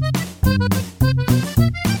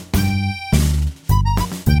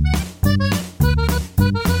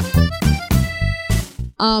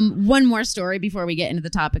 One more story before we get into the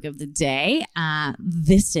topic of the day.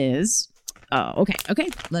 This is... Oh, okay.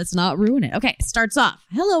 Let's not ruin it. Okay, starts off.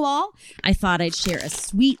 Hello, all. I thought I'd share a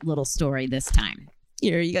sweet little story this time.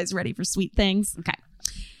 Are you guys ready for sweet things? Okay.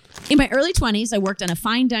 In my early 20s, I worked on a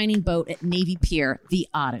fine dining boat at Navy Pier, the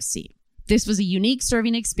Odyssey. This was a unique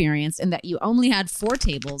serving experience in that you only had 4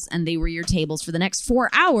 tables, and they were your tables for the next 4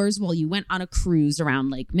 hours while you went on a cruise around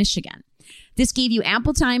Lake Michigan. This gave you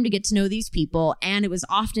ample time to get to know these people, and it was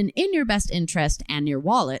often in your best interest and your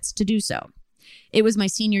wallets to do so. It was my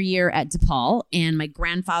senior year at DePaul, and my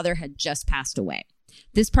grandfather had just passed away.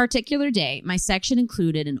 This particular day, my section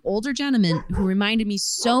included an older gentleman who reminded me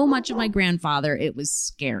so much of my grandfather, it was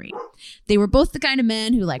scary. They were both the kind of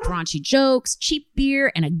men who liked raunchy jokes, cheap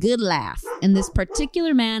beer, and a good laugh. And this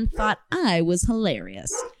particular man thought I was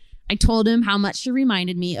hilarious. I told him how much he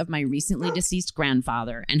reminded me of my recently deceased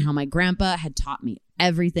grandfather and how my grandpa had taught me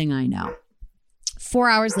everything I know. 4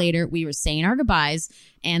 hours later, we were saying our goodbyes,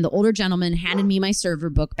 and the older gentleman handed me my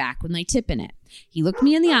server book back with my tip in it. He looked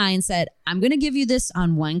me in the eye and said, I'm going to give you this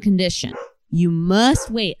on one condition. You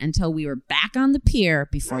must wait until we were back on the pier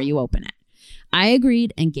before you open it. I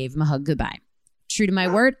agreed and gave him a hug goodbye. True to my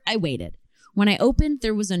word, I waited. When I opened,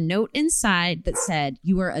 there was a note inside that said,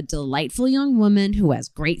 you are a delightful young woman who has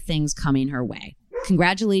great things coming her way.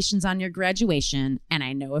 Congratulations on your graduation, and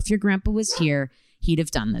I know if your grandpa was here, he'd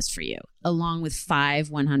have done this for you, along with 5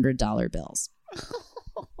 $100 bills.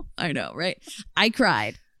 I know, right? I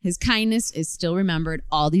cried. His kindness is still remembered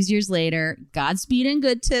all these years later. Godspeed and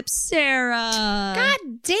good tips, Sarah. God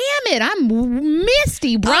damn it. I'm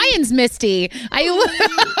misty. Brian's misty.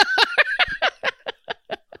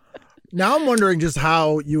 Now I'm wondering just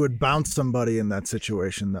how you would bounce somebody in that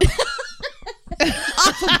situation, though.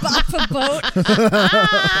 off a boat.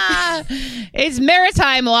 It's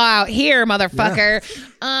maritime law out here, motherfucker.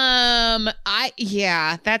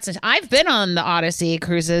 Yeah. I've been on the Odyssey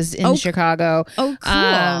cruises in Chicago. Oh,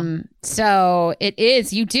 cool. So it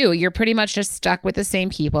is, you're pretty much just stuck with the same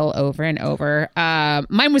people over and over.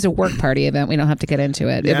 Mine was a work party event. We don't have to get into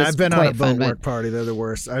it. Yeah, It was I've been on a boat fun, work party. They're the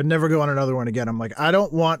worst. I'd never go on another one again. I'm like, I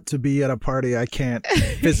don't want to be at a party I can't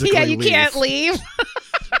physically yeah, you leave. can't leave.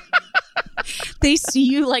 They see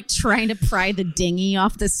you like trying to pry the dinghy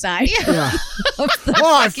off the side. Yeah.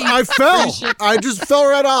 I fell. I just fell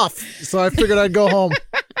right off. So I figured I'd go home.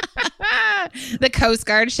 The Coast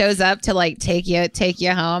Guard shows up to like take you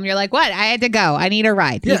home. You're like, what? I had to go. I need a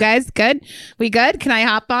ride. Yeah. You guys good? We good? Can I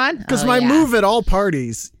hop on? Because my move at all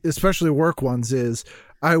parties, especially work ones, is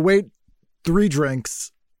I wait 3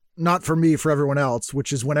 drinks, not for me, for everyone else,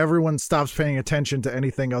 which is when everyone stops paying attention to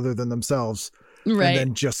anything other than themselves. Right. And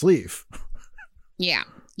then just leave. Yeah.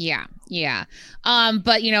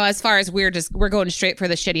 But as far as we're going straight for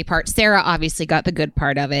the shitty part, Sarah obviously got the good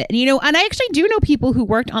part of it. And and I actually do know people who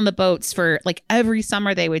worked on the boats for like every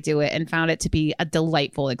summer they would do it and found it to be a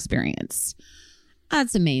delightful experience.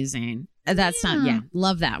 That's amazing.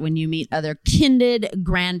 Love that when you meet other kindred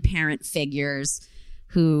grandparent figures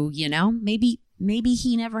who, maybe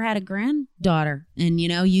he never had a granddaughter and,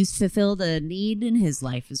 you fulfilled a need in his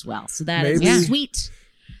life as well. So that is a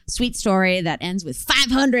sweet story that ends with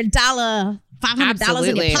 $500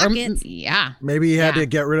 in your pocket. Maybe he had to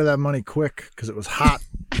get rid of that money quick because it was hot.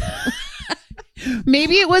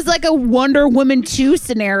 Maybe it was like a Wonder Woman 2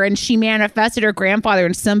 scenario and she manifested her grandfather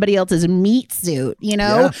in somebody else's meat suit,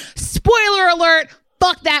 Yeah. Spoiler alert.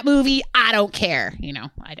 Fuck that movie. I don't care.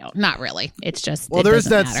 I don't. Not really. It's just. Well, there is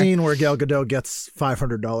that scene where Gal Gadot gets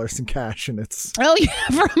 $500 in cash, and it's. Oh yeah,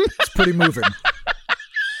 it's pretty moving.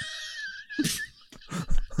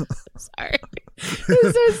 Sorry. This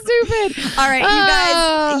is so stupid. All right, you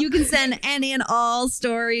guys, you can send any and all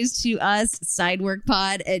stories to us,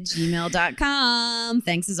 sideworkpod@gmail.com.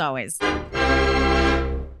 Thanks as always.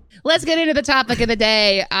 Let's get into the topic of the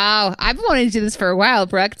day. Oh, I've been wanting to do this for a while,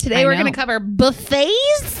 Brooke. Today we're going to cover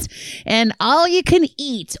buffets and all you can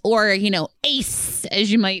eat, or, ACE,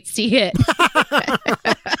 as you might see it.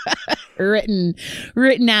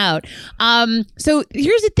 written out. So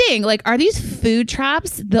here's the thing, like, are these food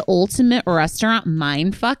traps the ultimate restaurant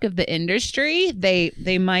mindfuck of the industry?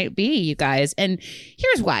 They might be, you guys, and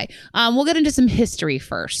here's why. We'll get into some history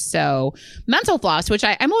first. So mental floss, which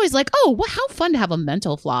I'm always like, oh, well, how fun to have a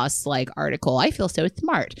mental floss like article. I feel so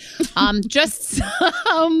smart. Just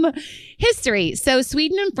some history. So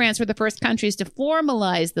Sweden and France were the first countries to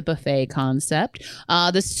formalize the buffet concept.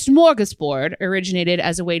 The smorgasbord originated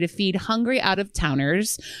as a way to feed hungry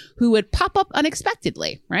out-of-towners who would pop up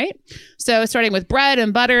unexpectedly, right? So starting with bread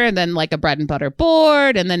and butter, and then like a bread and butter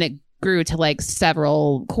board, and then it grew to like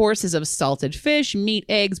several courses of salted fish, meat,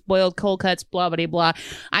 eggs, boiled cold cuts, blah, blah, blah.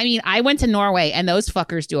 I mean, I went to Norway and those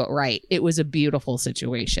fuckers do it right. It was a beautiful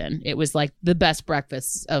situation. It was like the best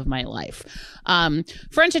breakfast of my life.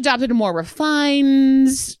 French adopted a more refined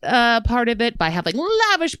part of it by having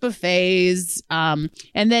lavish buffets. And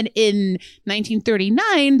then in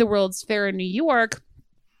 1939, the World's Fair in New York,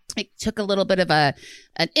 it took a little bit of an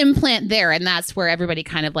implant there, and that's where everybody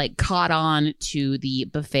kind of like caught on to the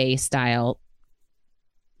buffet style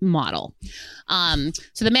model.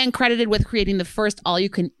 So the man credited with creating the first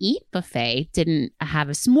all-you-can-eat buffet didn't have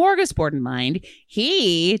a smorgasbord in mind.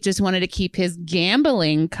 He just wanted to keep his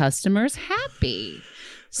gambling customers happy.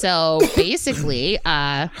 So basically,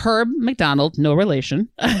 Herb McDonald, no relation,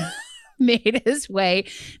 made his way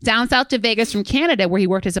down south to Vegas from Canada, where he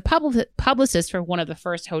worked as a publicist for one of the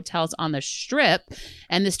first hotels on the Strip.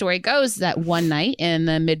 And the story goes that one night in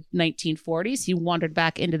the mid-1940s, he wandered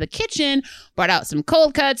back into the kitchen, brought out some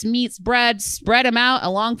cold cuts, meats, bread, spread them out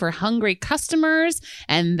along for hungry customers.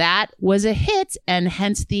 And that was a hit. And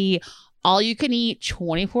hence the all-you-can-eat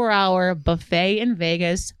 24-hour buffet in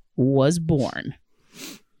Vegas was born.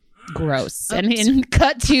 Gross. And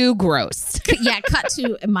cut to gross. Yeah, cut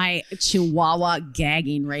to my chihuahua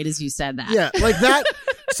gagging right as you said that. Yeah, like that.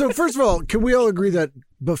 So first of all, can we all agree that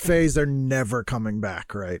buffets are never coming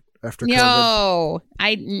back, right? After COVID?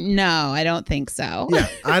 No, I don't think so. Yeah,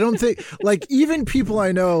 I don't think, like, even people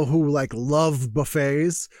I know who like love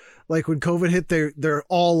buffets, like when COVID hit, they're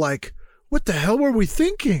all like, what the hell were we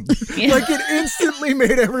thinking? Yeah. Like it instantly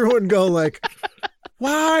made everyone go like,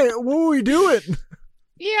 Why? What were we doing?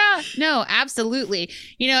 Yeah, no, absolutely.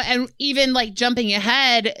 And even like jumping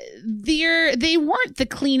ahead, they weren't the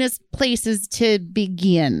cleanest places to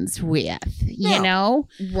begin with, you know?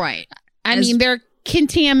 Right. I mean, they're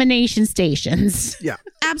contamination stations. Yeah.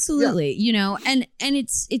 Absolutely. And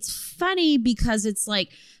it's funny because it's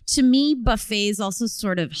like, to me, buffets also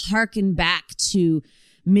sort of harken back to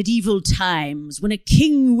medieval times when a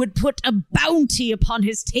king would put a bounty upon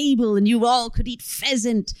his table and you all could eat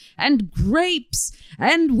pheasant and grapes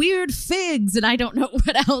and weird figs and I don't know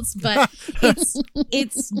what else, but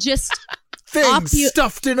it's just things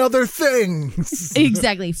stuffed in other things.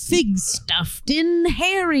 Exactly. Figs stuffed in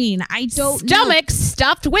herring. I don't Stomach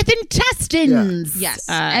stuffed with intestines. Yes.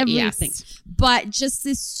 Everything. Yes. But just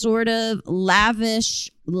this sort of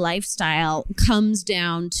lavish lifestyle comes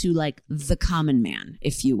down to like the common man,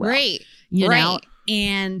 if you will. Right. You know?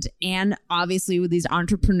 And obviously with these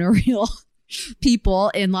entrepreneurial people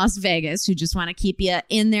in Las Vegas who just want to keep you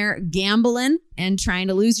in there gambling and trying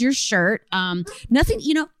to lose your shirt. Nothing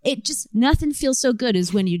feels so good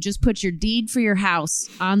as when you just put your deed for your house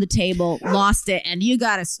on the table, lost it, and you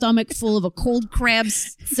got a stomach full of a cold crab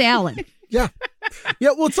salad. Yeah.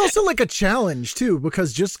 Yeah, well, it's also like a challenge, too,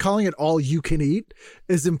 because just calling it all you can eat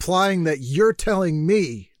is implying that you're telling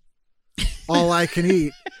me all I can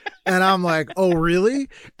eat. And I'm like, oh, really?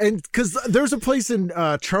 And because there's a place in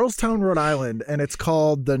Charlestown, Rhode Island, and it's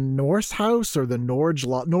called the Norse House or the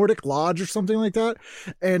Nordic Lodge or something like that.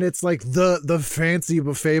 And it's like the fancy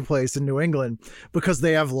buffet place in New England because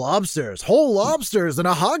they have whole lobsters, and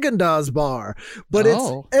a Haagen-Dazs bar. But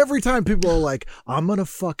it's every time people are like, I'm going to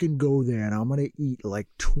fucking go there and I'm going to eat like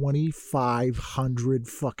 2,500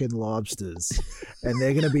 fucking lobsters and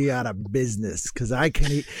they're going to be out of business because I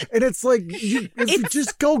can eat. And it's like,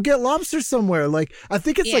 just go get lobster somewhere. Like, I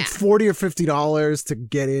think it's like $40 or $50 to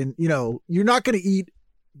get in. You're not going to eat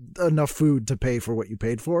enough food to pay for what you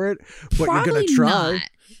paid for it, but you're going to try.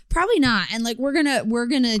 Probably not. And like we're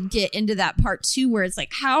gonna get into that part too, where it's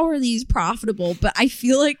like, how are these profitable? But I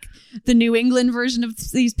feel like the New England version of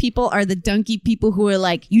these people are the donkey people who are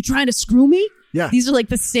like, you trying to screw me? Yeah. These are like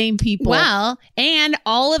the same people. Well, and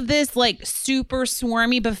all of this like super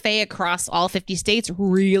swarmy buffet across all 50 states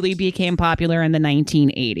really became popular in the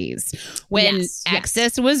 1980s when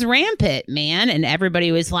access was rampant, man. And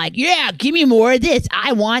everybody was like, yeah, give me more of this.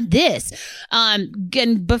 I want this.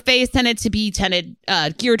 And buffets tended to be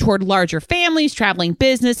geared toward larger families, traveling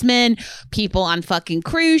businessmen, people on fucking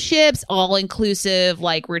cruise ships, all inclusive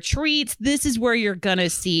like retreats. This is where you're going to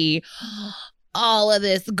see all of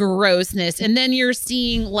this grossness. And then you're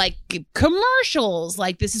seeing like commercials.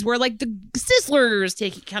 Like this is where like the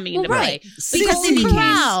Sizzlers coming into play.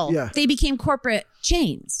 Because they became corporate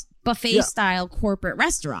chains, buffet style corporate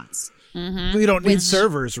restaurants. Mm-hmm. We don't need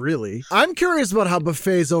servers, really. I'm curious about how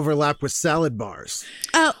buffets overlap with salad bars.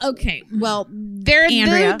 Oh, okay. Well, they're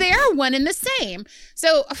one and the same.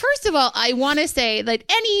 So first of all, I want to say that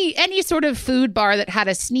any sort of food bar that had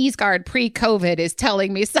a sneeze guard pre-COVID is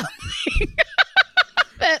telling me something.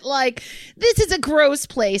 That like this is a gross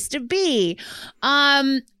place to be.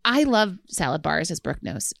 I love salad bars, as Brooke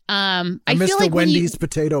knows. I miss feel the like Wendy's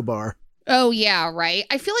potato bar. Oh, yeah, right.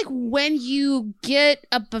 I feel like when you get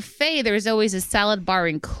a buffet, there's always a salad bar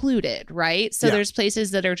included, right? So there's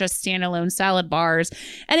places that are just standalone salad bars,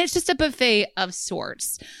 and it's just a buffet of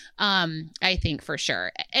sorts, I think, for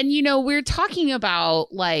sure. And, we're talking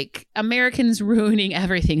about, like, Americans ruining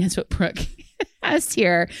everything is what Brooke has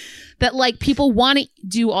here. That like people want to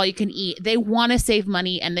do all you can eat. They want to save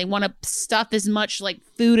money and they want to stuff as much like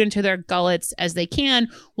food into their gullets as they can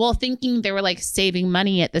while thinking they were like saving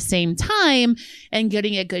money at the same time and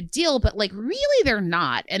getting a good deal. But like really they're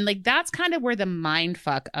not. And like that's kind of where the mind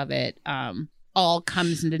fuck of it all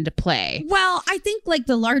comes into play. Well, I think like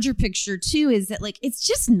the larger picture too is that like it's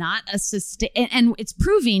just not a and it's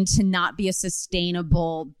proving to not be a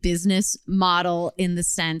sustainable business model in the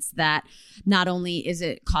sense that not only is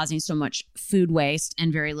it causing so much food waste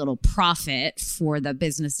and very little profit for the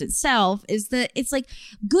business itself, is that it's like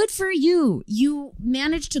good for you. You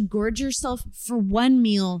managed to gorge yourself for one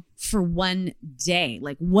meal for one day.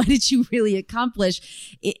 Like, what did you really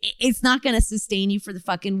accomplish? It's not going to sustain you for the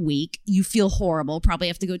fucking week. You feel horrible. Probably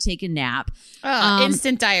have to go take a nap.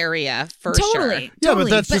 Instant diarrhea for sure. Yeah, but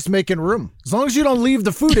that's just making room. As long as you don't leave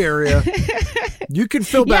the food area, you can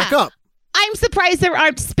fill back up. I'm surprised there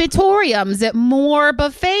aren't spitoriums at more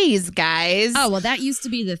buffets, guys. Oh, well, that used to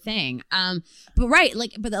be the thing.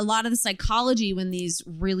 But a lot of the psychology when these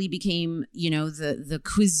really became, the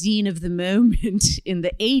cuisine of the moment in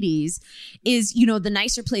the 80s is, the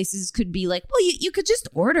nicer places could be like, well, you could just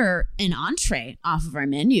order an entree off of our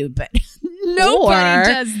menu, but Nobody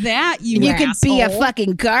does that, you could be a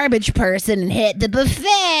fucking garbage person and hit the buffet.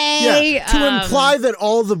 Yeah, to imply that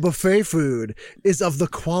all the buffet food is of the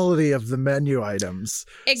quality of the menu items.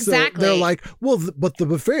 Exactly. So they're like, well, but the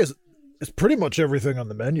buffet is pretty much everything on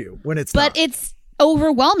the menu when it's not. But it's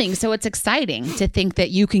overwhelming, so it's exciting to think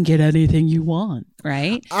that you can get anything you want,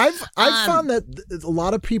 right? I've found that a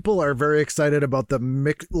lot of people are very excited about the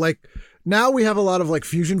mix. Like now we have a lot of like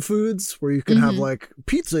fusion foods where you can have like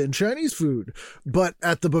pizza and Chinese food, but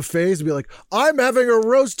at the buffets be like, I'm having a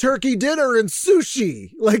roast turkey dinner and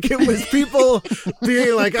sushi. Like it was people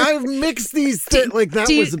being like, I've mixed these things. Like that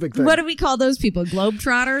was a big thing. What do we call those people?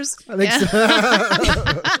 Globetrotters? I think so.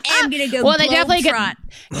 I'm gonna go. Well, they definitely get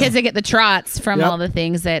kids that get the trots from all the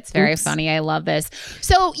things. That's very funny. I love this.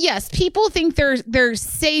 So yes, people think they're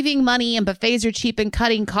saving money and buffets are cheap and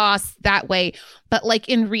cutting costs that way. But like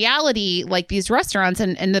in reality, like these restaurants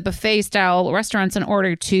and the buffet style restaurants, in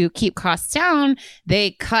order to keep costs down,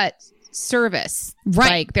 they cut service.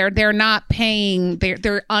 Right. Like they're not paying.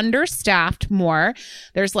 They're understaffed more.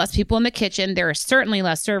 There's less people in the kitchen. There are certainly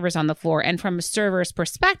less servers on the floor. And from a server's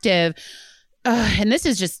perspective, and this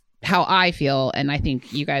is just how I feel, and I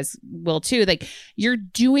think you guys will too, like you're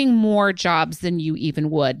doing more jobs than you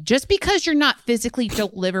even would. Just because you're not physically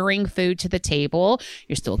delivering food to the table,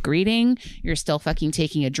 you're still greeting, you're still fucking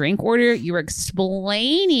taking a drink order, you're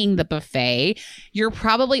explaining the buffet, you're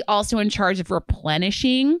probably also in charge of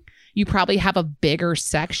replenishing. You probably have a bigger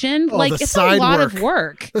section. Like it's a lot of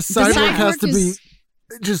work. The side work has to be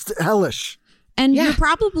just hellish. And you're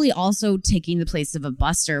probably also taking the place of a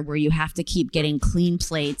buster where you have to keep getting clean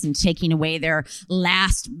plates and taking away their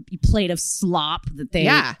last plate of slop that they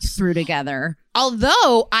threw together.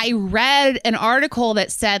 Although I read an article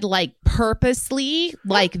that said like purposely,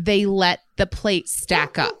 like they let the plate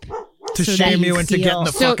stack up. To shame you into getting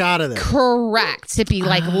the fuck out of there. Correct. To be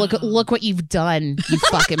like, look what you've done, you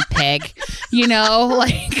fucking pig. You know,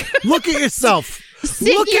 like. Look at yourself.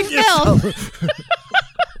 Look at yourself.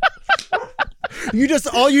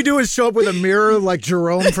 All you do is show up with a mirror like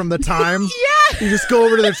Jerome from The Time. Yeah. You just go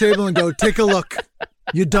over to their table and go, take a look.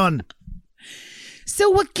 You're done. So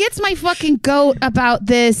what gets my fucking goat about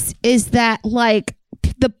this is that like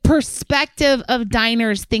the perspective of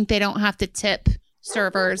diners think they don't have to tip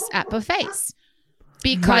servers at buffets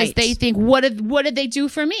because they think, what did they do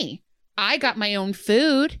for me? I got my own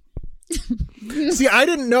food. See, I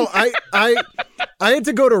didn't know. I had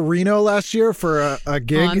to go to Reno last year for a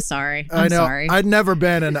gig. Oh, I'm sorry. I know. Sorry. I'd never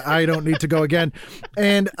been, and I don't need to go again.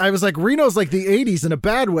 And I was like, Reno's like the 80s in a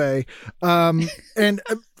bad way. And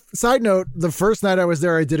side note, the first night I was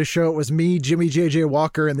there, I did a show. It was me, Jimmy J.J.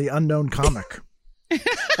 Walker, and the Unknown Comic.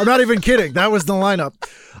 I'm not even kidding. That was the lineup.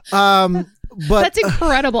 But that's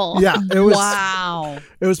incredible. Yeah, it was. Wow.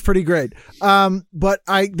 It was pretty great. But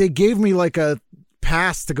they gave me like a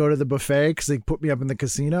pass to go to the buffet because they put me up in the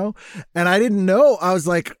casino, and I didn't know. I was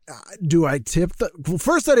like, do I tip well,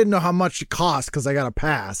 first I didn't know how much it cost because I got a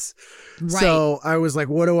pass. Right. So I was like,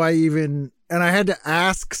 what do I even, and I had to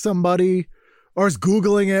ask somebody, or I was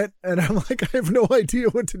Googling it, and I'm like, I have no idea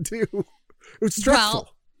what to do. It was stressful.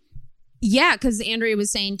 Well, yeah, because Andrea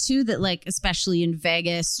was saying too that like especially in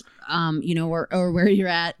Vegas, or where you're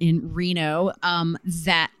at in Reno,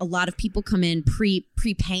 that a lot of people come in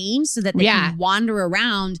prepaying so that they can wander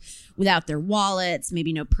around without their wallets,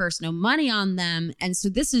 maybe no purse, no money on them, and so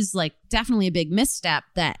this is like definitely a big misstep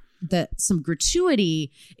that some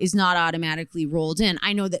gratuity is not automatically rolled in.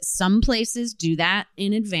 I know that some places do that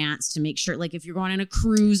in advance to make sure, like if you're going on a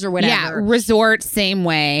cruise or whatever. Yeah, resort, same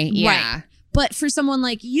way. Yeah. Right. But for someone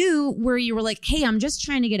like you, where you were like, hey, I'm just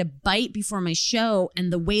trying to get a bite before my show,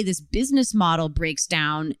 and the way this business model breaks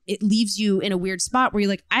down, it leaves you in a weird spot where you're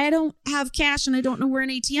like, I don't have cash and I don't know where an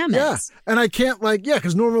ATM is. Yeah, and I can't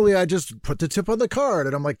because normally I just put the tip on the card,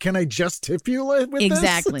 and I'm like, can I just tip you with this?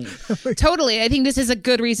 Exactly. Totally. I think this is a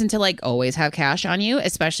good reason to like always have cash on you,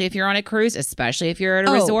 especially if you're on a cruise, especially if you're at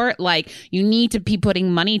a resort. Like you need to be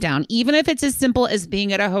putting money down, even if it's as simple as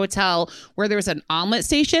being at a hotel where there's an omelet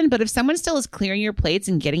station. But if someone still is clearing your plates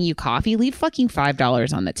and getting you coffee, leave fucking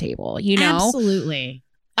 $5 on the table, you know? Absolutely.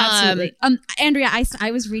 Andrea, I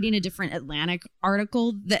was reading a different Atlantic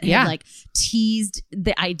article that had like teased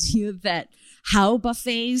the idea that how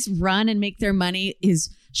buffets run and make their money is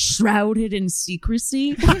shrouded in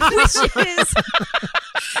secrecy, which is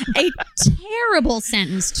a terrible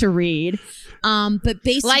sentence to read. But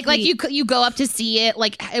basically, like you go up to see it,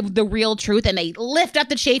 like the real truth, and they lift up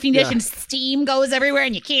the chafing dish and steam goes everywhere,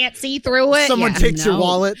 and you can't see through it. Someone takes your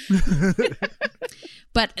wallet.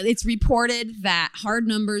 But it's reported that hard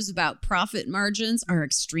numbers about profit margins are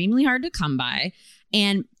extremely hard to come by,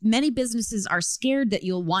 And many businesses are scared that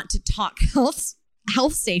you'll want to talk health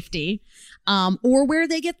safety, or where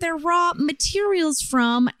they get their raw materials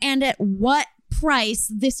from and at what price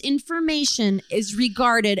this information is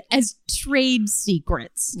regarded as trade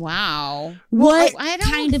secrets. Wow. What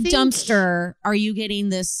kind of dumpster are you getting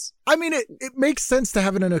this? I mean, it makes sense to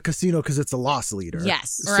have it in a casino because it's a loss leader.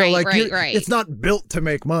 Yes. So right. It's not built to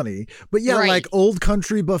make money. But yeah, Right. like Old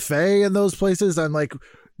Country Buffet and those places, I'm like,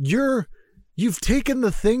 you've taken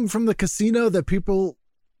the thing from the casino that people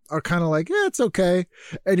are kind of like, yeah, it's okay.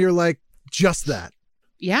 And you're like, just that.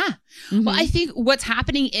 Yeah. Mm-hmm. Well, I think what's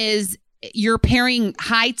happening is you're pairing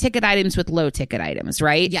high ticket items with low ticket items,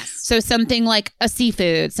 right? Yes. So something like a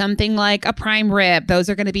seafood, something like a prime rib, those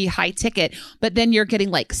are going to be high ticket. But then you're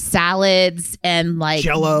getting like salads and like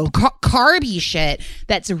Jell-O. Carby shit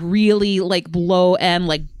that's really like low end,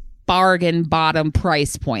 like bargain bottom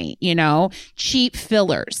price point, you know, cheap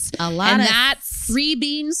fillers. A lot and of that's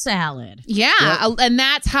 3-bean salad. Yeah. Yep. And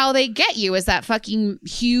that's how they get you is that fucking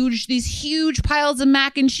these huge piles of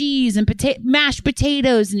mac and cheese and mashed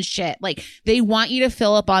potatoes and shit. Like they want you to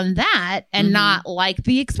fill up on that and not like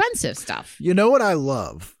the expensive stuff. You know what I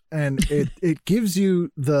love? And it gives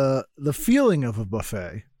you the feeling of a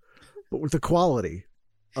buffet, but with the quality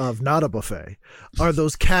of not a buffet, are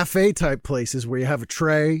those cafe type places where you have a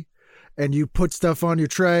tray and you put stuff on your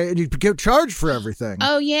tray and you get charged for everything.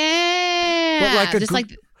 Oh, yeah. But like just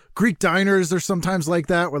like Greek diners are sometimes like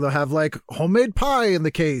that, where they'll have like homemade pie in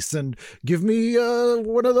the case and give me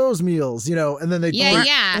one of those meals, you know, and then they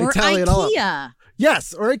Or tally it all up. IKEA.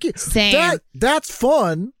 Yes, or IKEA. Same. That's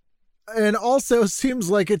fun. And also seems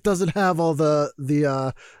like it doesn't have all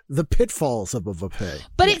the pitfalls of a buffet.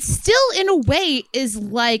 But it still, in a way, is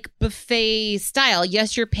like buffet style.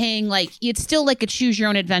 Yes, you're paying like it's still like a choose your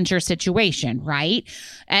own adventure situation, right?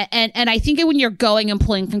 And I think when you're going and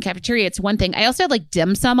pulling from cafeteria, it's one thing. I also had like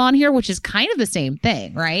dim sum on here, which is kind of the same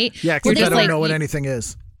thing, right? Yeah, Where because I there's, don't know what anything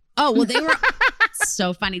is. Oh, well, they were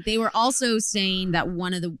so funny. They were also saying that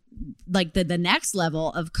one of the next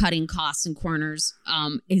level of cutting costs and corners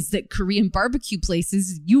is that Korean barbecue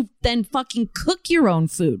places, you then fucking cook your own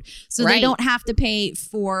food. So Right. they don't have to pay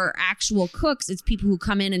for actual cooks. It's people who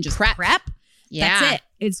come in and just prep. Yeah. That's it.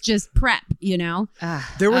 It's just prep, you know?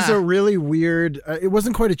 There was a really weird, it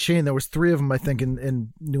wasn't quite a chain. There was 3 of them, I think,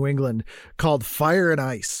 in New England called Fire and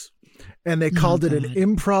Ice. And they called it an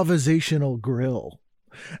improvisational grill.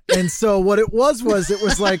 And so what it was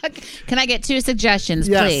like, Can I get 2 suggestions,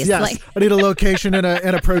 yes, please? yes. Like, I need a location and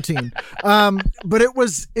a protein. But it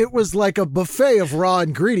was like a buffet of raw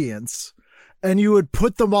ingredients, and you would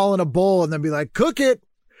put them all in a bowl and then be like, cook it.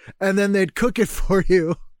 And then they'd cook it for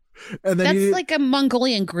you. And then that's like a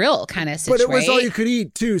Mongolian grill kind of but situation. it was all you could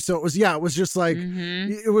eat too. So it was just like,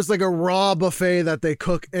 it was like a raw buffet that they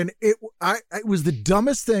cook. And it was the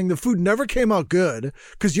dumbest thing. The food never came out good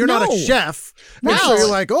because you're not a chef. And so you're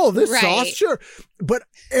like, oh, this sauce, sure. But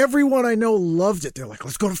everyone I know loved it. They're like,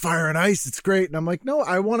 let's go to Fire and Ice. It's great. And I'm like, no,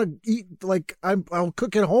 I want to eat, like, I'll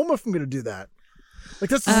cook at home if I'm going to do that.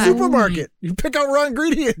 Like, that's the supermarket. You pick out raw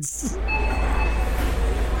ingredients.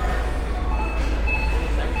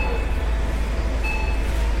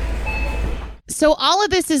 So all of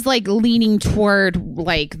this is like leaning toward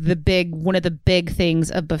like one of the big things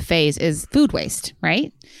of buffets is food waste,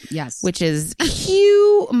 right? Yes. Which is a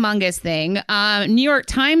humongous thing. New York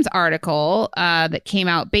Times article that came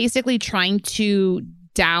out basically trying to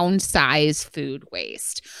downsize food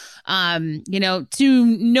waste.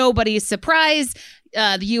 To nobody's surprise,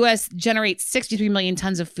 the U.S. generates 63 million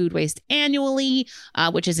tons of food waste annually,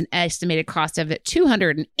 which is an estimated cost of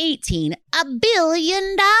 $218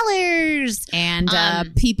 billion.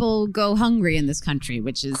 And people go hungry in this country,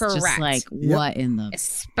 which is Correct. just like, what in the...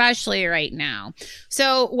 Especially right now.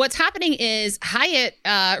 So what's happening is Hyatt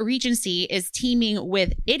Regency is teaming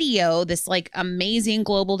with IDEO, this like amazing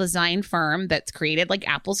global design firm that's created like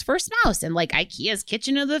Apple's first mouse and like IKEA's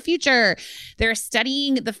kitchen of the future. They're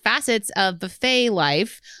studying the facets of buffet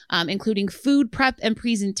life, including food prep and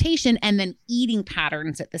presentation, and then eating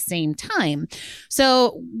patterns at the same time.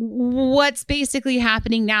 So what's basically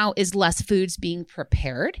happening now is less foods being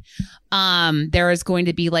prepared. There is going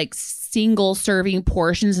to be like single serving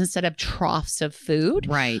portions instead of troughs of food.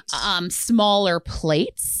 Right. Smaller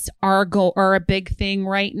plates are a big thing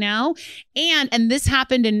right now. And this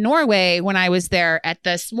happened in Norway when I was there at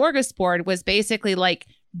the smorgasbord, was basically like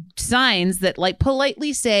signs that like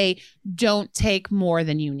politely say, don't take more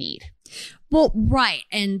than you need. Well, right.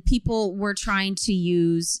 And people were trying to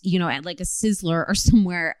use, at like a Sizzler or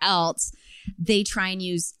somewhere else, they try and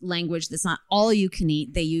use language that's not all you can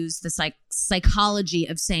eat. They use the psychology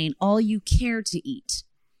of saying all you care to eat.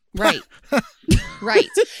 Right. Right.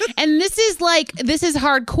 And this is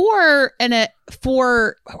hardcore and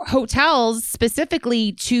for hotels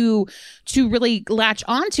specifically to really latch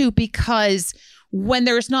onto, because when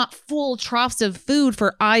there's not full troughs of food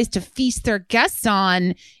for eyes to feast their guests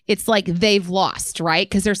on, it's like they've lost, right?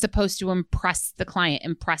 Because they're supposed to impress the client,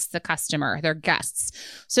 impress the customer, their guests.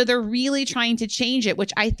 So they're really trying to change it,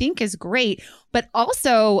 which I think is great. But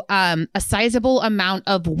also a sizable amount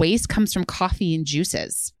of waste comes from coffee and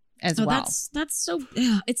juices as well. That's so,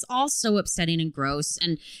 it's all so upsetting and gross.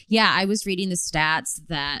 And yeah, I was reading the stats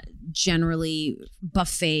that generally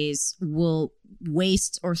buffets will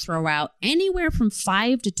waste or throw out anywhere from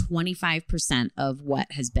 5 to 25% of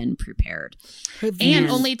what has been prepared. And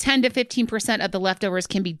only 10 to 15% of the leftovers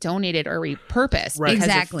can be donated or repurposed. Right.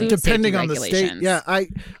 Exactly. Depending on the state. Yeah.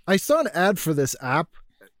 I saw an ad for this app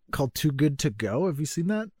called Too Good To Go. Have you seen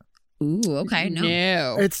that? Ooh, okay.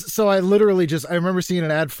 No. It's so I remember seeing an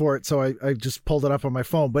ad for it. So I just pulled it up on my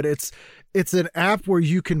phone, but it's an app where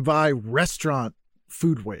you can buy restaurant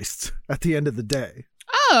food waste at the end of the day.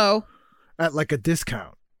 Oh. At like a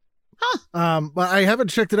discount. Huh. But I haven't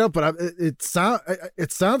checked it out, but it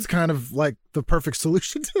sounds kind of like the perfect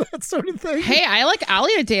solution to that sort of thing. Hey, I'll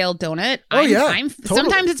eat a Dale donut. Totally.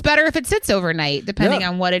 Sometimes it's better if it sits overnight, depending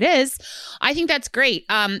on what it is. I think that's great.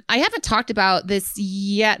 I haven't talked about this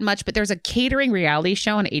yet much, but there's a catering reality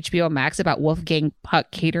show on HBO Max about Wolfgang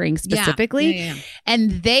Puck catering specifically. Yeah.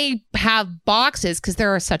 And they have boxes, because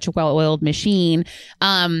they're such a well-oiled machine,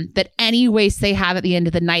 that any waste they have at the end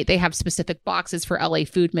of the night, they have specific boxes for LA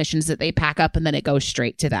food missions that they pack up, and then it goes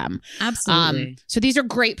straight to them. Absolutely. So these are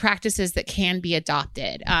great practices that can be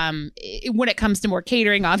adopted. When it comes to more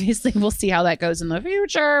catering, obviously, we'll see how that goes in the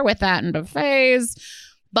future with that and buffets.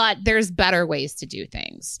 But there's better ways to do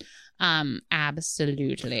things.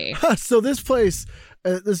 Absolutely. So this place,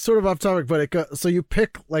 this is sort of off topic, but so you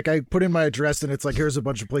pick, like, I put in my address and it's like, here's a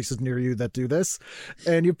bunch of places near you that do this.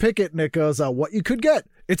 And you pick it and it goes, what you could get.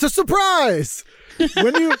 It's a surprise.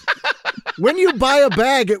 When you buy a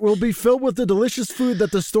bag, it will be filled with the delicious food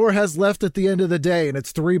that the store has left at the end of the day. And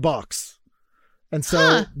it's $3. And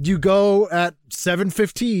so you go at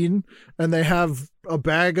 7:15 and they have a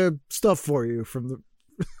bag of stuff for you from the...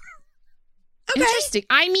 Okay. Interesting.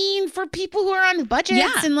 I mean, for people who are on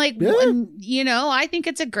budgets and I think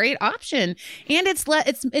it's a great option, and it's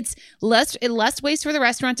less waste for the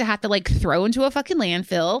restaurant to have to like throw into a fucking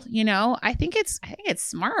landfill. I think it's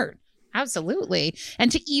smart. Absolutely. And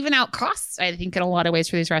to even out costs, I think, in a lot of ways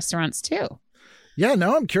for these restaurants too. Yeah.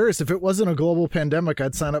 Now I'm curious, if it wasn't a global pandemic,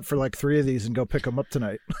 I'd sign up for like 3 of these and go pick them up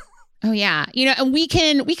tonight. Oh yeah, and we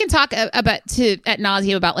can talk about ad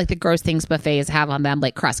nauseum about like the gross things buffets have on them,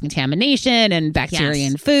 like cross contamination and bacteria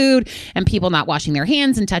in food, and people not washing their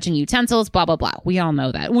hands and touching utensils. Blah blah blah. We all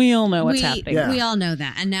know that. We all know what's happening. Yeah. We all know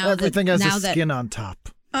that, and now everything has a skin on top.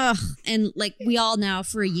 Ugh, and like we all now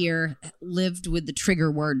for a year lived with the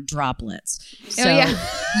trigger word droplets. So I'm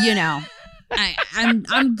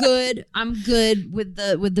good. I'm good with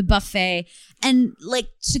the buffet, and like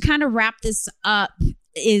to kind of wrap this up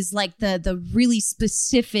is like the really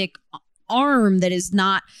specific arm that is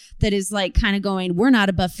like kind of going, we're not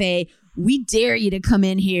a buffet. We dare you to come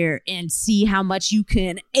in here and see how much you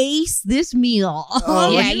can ace this meal.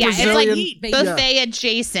 Yeah. It's like buffet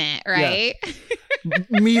adjacent, right? Yeah.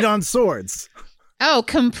 Meat on swords. Oh,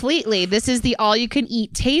 completely. This is the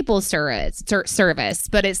all-you-can-eat table service,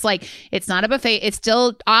 but it's like, it's not a buffet. It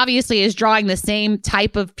still obviously is drawing the same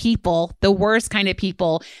type of people, the worst kind of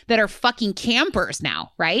people that are fucking campers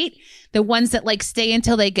now, right? The ones that like stay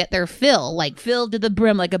until they get their fill, like filled to the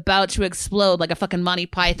brim, like about to explode, like a fucking Monty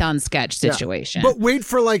Python sketch situation. But wait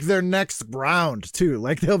for like their next round too.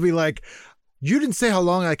 Like they'll be like, you didn't say how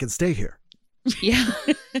long I can stay here. Yeah.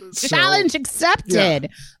 Challenge accepted. Yeah.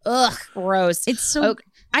 Ugh, gross. It's so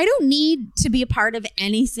I don't need to be a part of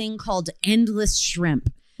anything called endless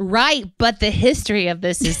shrimp. Right, but the history of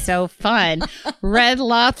this is so fun. Red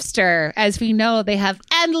Lobster, as we know, they have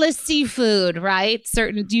endless seafood, right?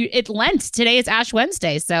 It's Lent. Today is Ash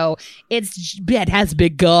Wednesday, so it has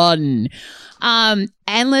begun.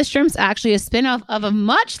 Endless Shrimp's actually a spinoff of a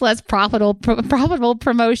much less profitable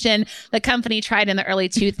promotion the company tried in the early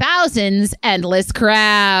 2000s, Endless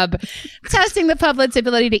Crab. Testing the public's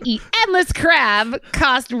ability to eat endless crab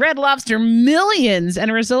cost Red Lobster millions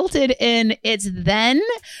and resulted in its then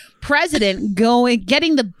president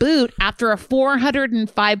getting the boot after a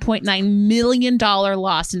 $405.9 million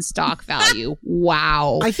loss in stock value.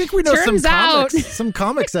 Wow. I think we know some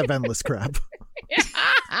comics have endless crab.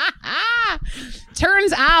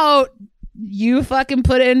 Turns out you fucking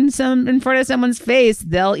put in front of someone's face,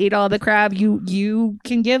 they'll eat all the crab you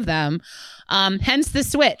can give them. Hence the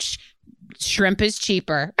switch. Shrimp is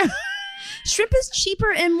cheaper. Shrimp is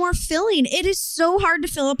cheaper and more filling. It is so hard to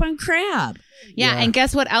fill up on crab. Yeah, and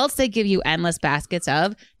guess what else they give you endless baskets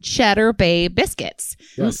of? Cheddar Bay biscuits.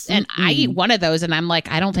 Yes. And I eat one of those and I'm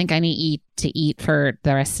like, I don't think I need to eat for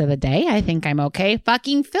the rest of the day. I think I'm okay.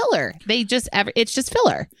 Fucking filler. It's just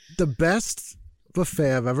filler. The best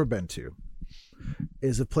buffet I've ever been to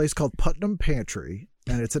is a place called Putnam Pantry,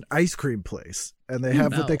 and it's an ice cream place. And they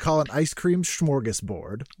have what they call an ice cream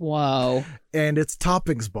smorgasbord. Whoa. And it's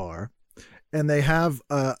toppings bar. And they have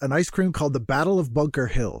an ice cream called the Battle of Bunker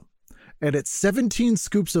Hill. And it's 17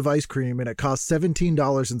 scoops of ice cream, and it costs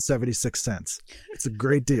 $17.76. It's a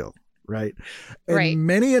great deal, right? And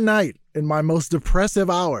many a night in my most depressive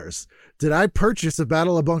hours did I purchase a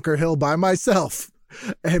Battle of Bunker Hill by myself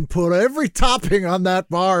and put every topping on that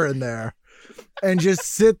bar in there and just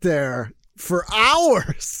sit there for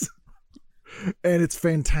hours. And it's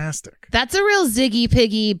fantastic. That's a real Ziggy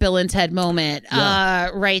Piggy Bill and Ted moment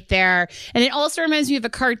right there. And it also reminds me of a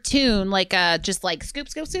cartoon, like just like scoop,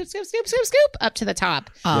 scoop, scoop, scoop, scoop, scoop, scoop up to the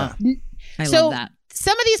top. I love that.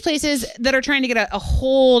 Some of these places that are trying to get a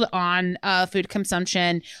hold on food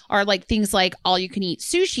consumption are like things like all you can eat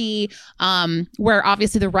sushi, where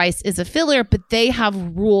obviously the rice is a filler, but they have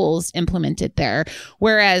rules implemented there.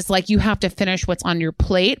 Whereas like you have to finish what's on your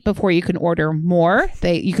plate before you can order more.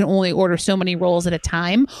 You can only order so many rolls at a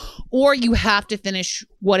time, or you have to finish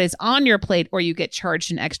what is on your plate, or you get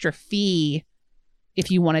charged an extra fee if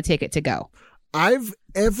you want to take it to go.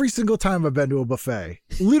 Every single time I've been to a buffet,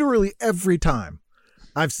 literally every time,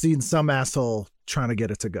 I've seen some asshole trying to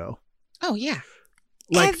get it to go. Oh, yeah.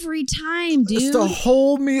 Like, every time, dude. Just a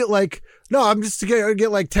whole meal. Like, no, I'm just going to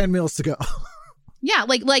get like 10 meals to go. Yeah,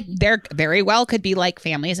 like there very well could be like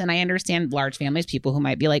families, and I understand large families, people who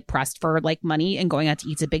might be like pressed for like money and going out to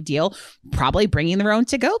eat's a big deal, probably bringing their own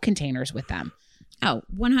to-go containers with them. Oh,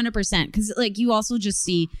 100%. Because like you also just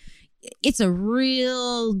see, it's a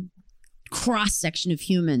real cross-section of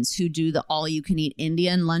humans who do the all-you-can-eat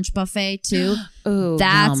Indian lunch buffet too. Ooh,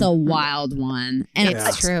 that's a wild one. And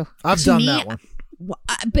it's true. I've done that one.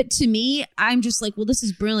 But to me, I'm just like, well, this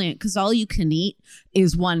is brilliant because all you can eat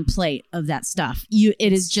is one plate of that stuff.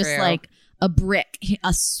 It is just like a brick,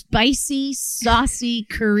 a spicy, saucy,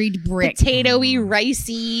 curried brick. Potatoey,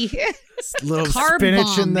 ricey. Little Carb spinach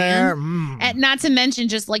bomb, in there. And not to mention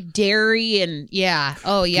just like dairy and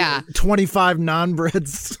 25 naan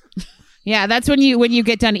breads. Yeah, that's when you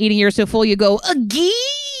get done eating, you're so full you go, agee.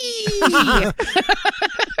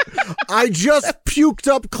 I just puked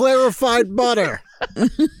up clarified butter.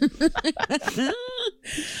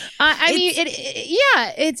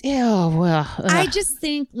 I just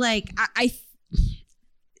think like I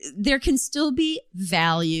there can still be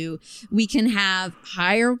value. We can have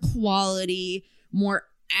higher quality, more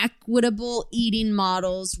equitable eating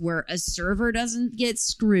models where a server doesn't get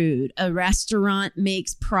screwed, a restaurant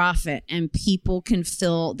makes profit, and people can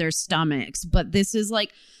fill their stomachs. But this is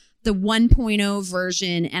like the 1.0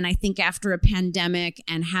 version. And I think after a pandemic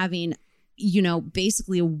and having,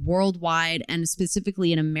 basically a worldwide and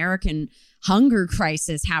specifically an American hunger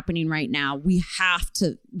crisis happening right now, we have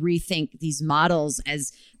to rethink these models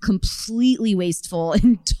as completely wasteful,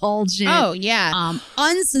 indulgent,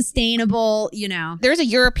 unsustainable, There's a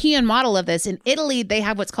European model of this. In Italy, they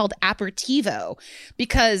have what's called aperitivo,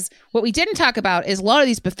 because what we didn't talk about is a lot of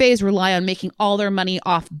these buffets rely on making all their money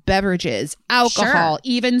off beverages, alcohol,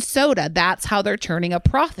 even soda. That's how they're turning a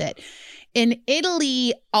profit. In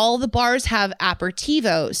Italy, all the bars have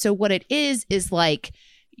aperitivo. So what it is like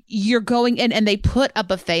you're going in and they put a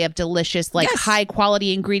buffet of delicious, high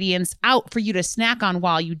quality ingredients out for you to snack on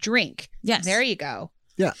while you drink. Yes. There you go.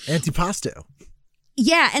 Yeah. Antipasto.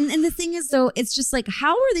 Yeah. And the thing is, though, it's just like,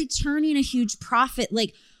 how are they turning a huge profit?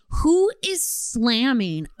 Like, who is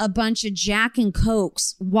slamming a bunch of Jack and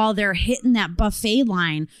Cokes while they're hitting that buffet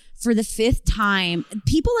line for the 5th time?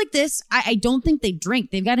 People like this, I don't think they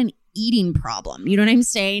drink. They've got an eating problem. You know what I'm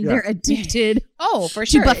saying? Yeah. They're addicted for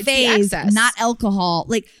sure. to buffets, not alcohol.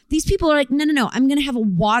 Like, these people are like, no. I'm going to have a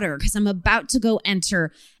water because I'm about to go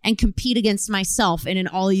enter and compete against myself in an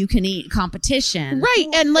all-you-can-eat competition. Right.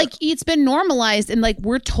 And it's been normalized, and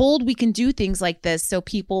we're told we can do things like this. So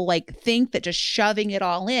people think that just shoving it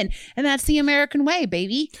all in, and that's the American way,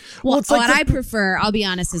 baby. Well, what I prefer, I'll be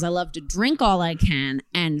honest, is I love to drink all I can,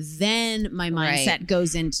 and then my mindset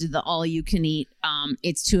goes into the all-you-can-eat.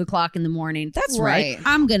 It's 2:00 in the morning. That's right.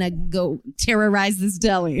 I'm going to go terrorize this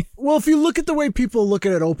deli. Well, if you look at the way people look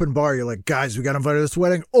at an open bar, you're like, guys, we got invited to this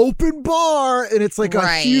wedding, open bar. And it's like a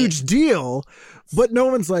huge deal. But no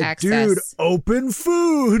one's like, dude, open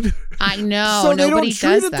food. I know. So they don't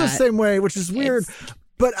treat it the same way, which is weird.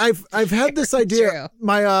 But I've had this idea. True.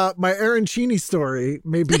 My arancini story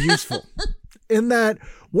may be useful in that.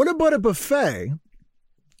 What about a buffet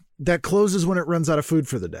that closes when it runs out of food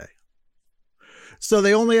for the day? So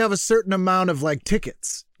they only have a certain amount of like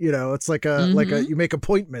tickets. You know, it's like a you make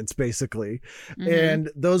appointments basically,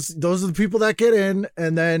 and those are the people that get in,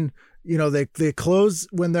 and then you know they close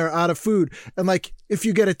when they're out of food. And like if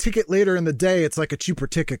you get a ticket later in the day, it's like a cheaper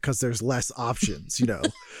ticket because there's less options. You know,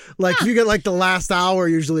 like if you get like the last hour,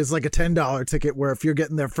 usually it's like a $10 ticket. Where if you're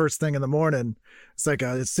getting there first thing in the morning, it's like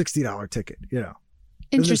a $60 ticket. You know,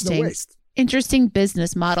 Interesting. No waste. Interesting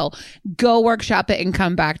business model. Go workshop it and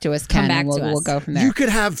come back to us, Ken. We'll go from there. You could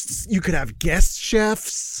have guest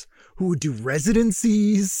chefs who would do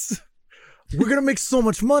residencies. We're gonna make so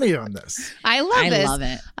much money on this. I love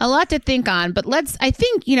it. A lot to think on, but I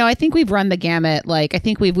think we've run the gamut. Like I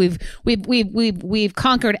think we've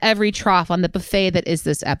conquered every trough on the buffet that is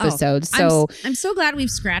this episode. So I'm so glad we've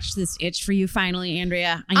scratched this itch for you finally,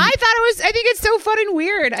 Andrea. I think it's so fun and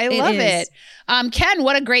weird. I love it. Ken,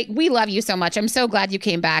 we love you so much. I'm so glad you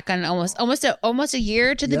came back on almost a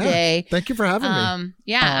year to the day. Thank you for having me.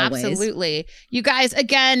 Yeah, Always. absolutely. You guys,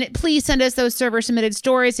 again, please send us those server submitted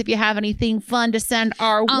stories if you have anything fun to send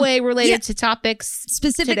our way related to topics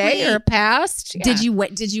specifically today or past. Yeah. Did you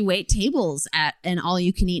wait tables at an all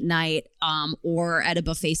you can eat night or at a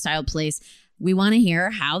buffet style place? We want to hear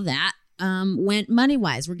how that went money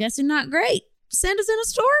wise. We're guessing not great. Send us in a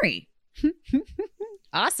story.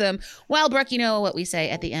 Awesome. Well, Brooke, you know what we say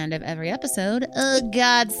at the end of every episode.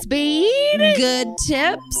 Godspeed. Good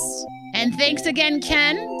tips. And thanks again,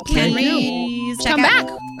 Ken. Ken Reid. Please Check come out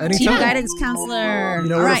back. Anytime. Team guidance counselor. You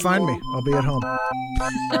know where to find me. I'll be at home.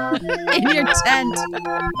 In your tent.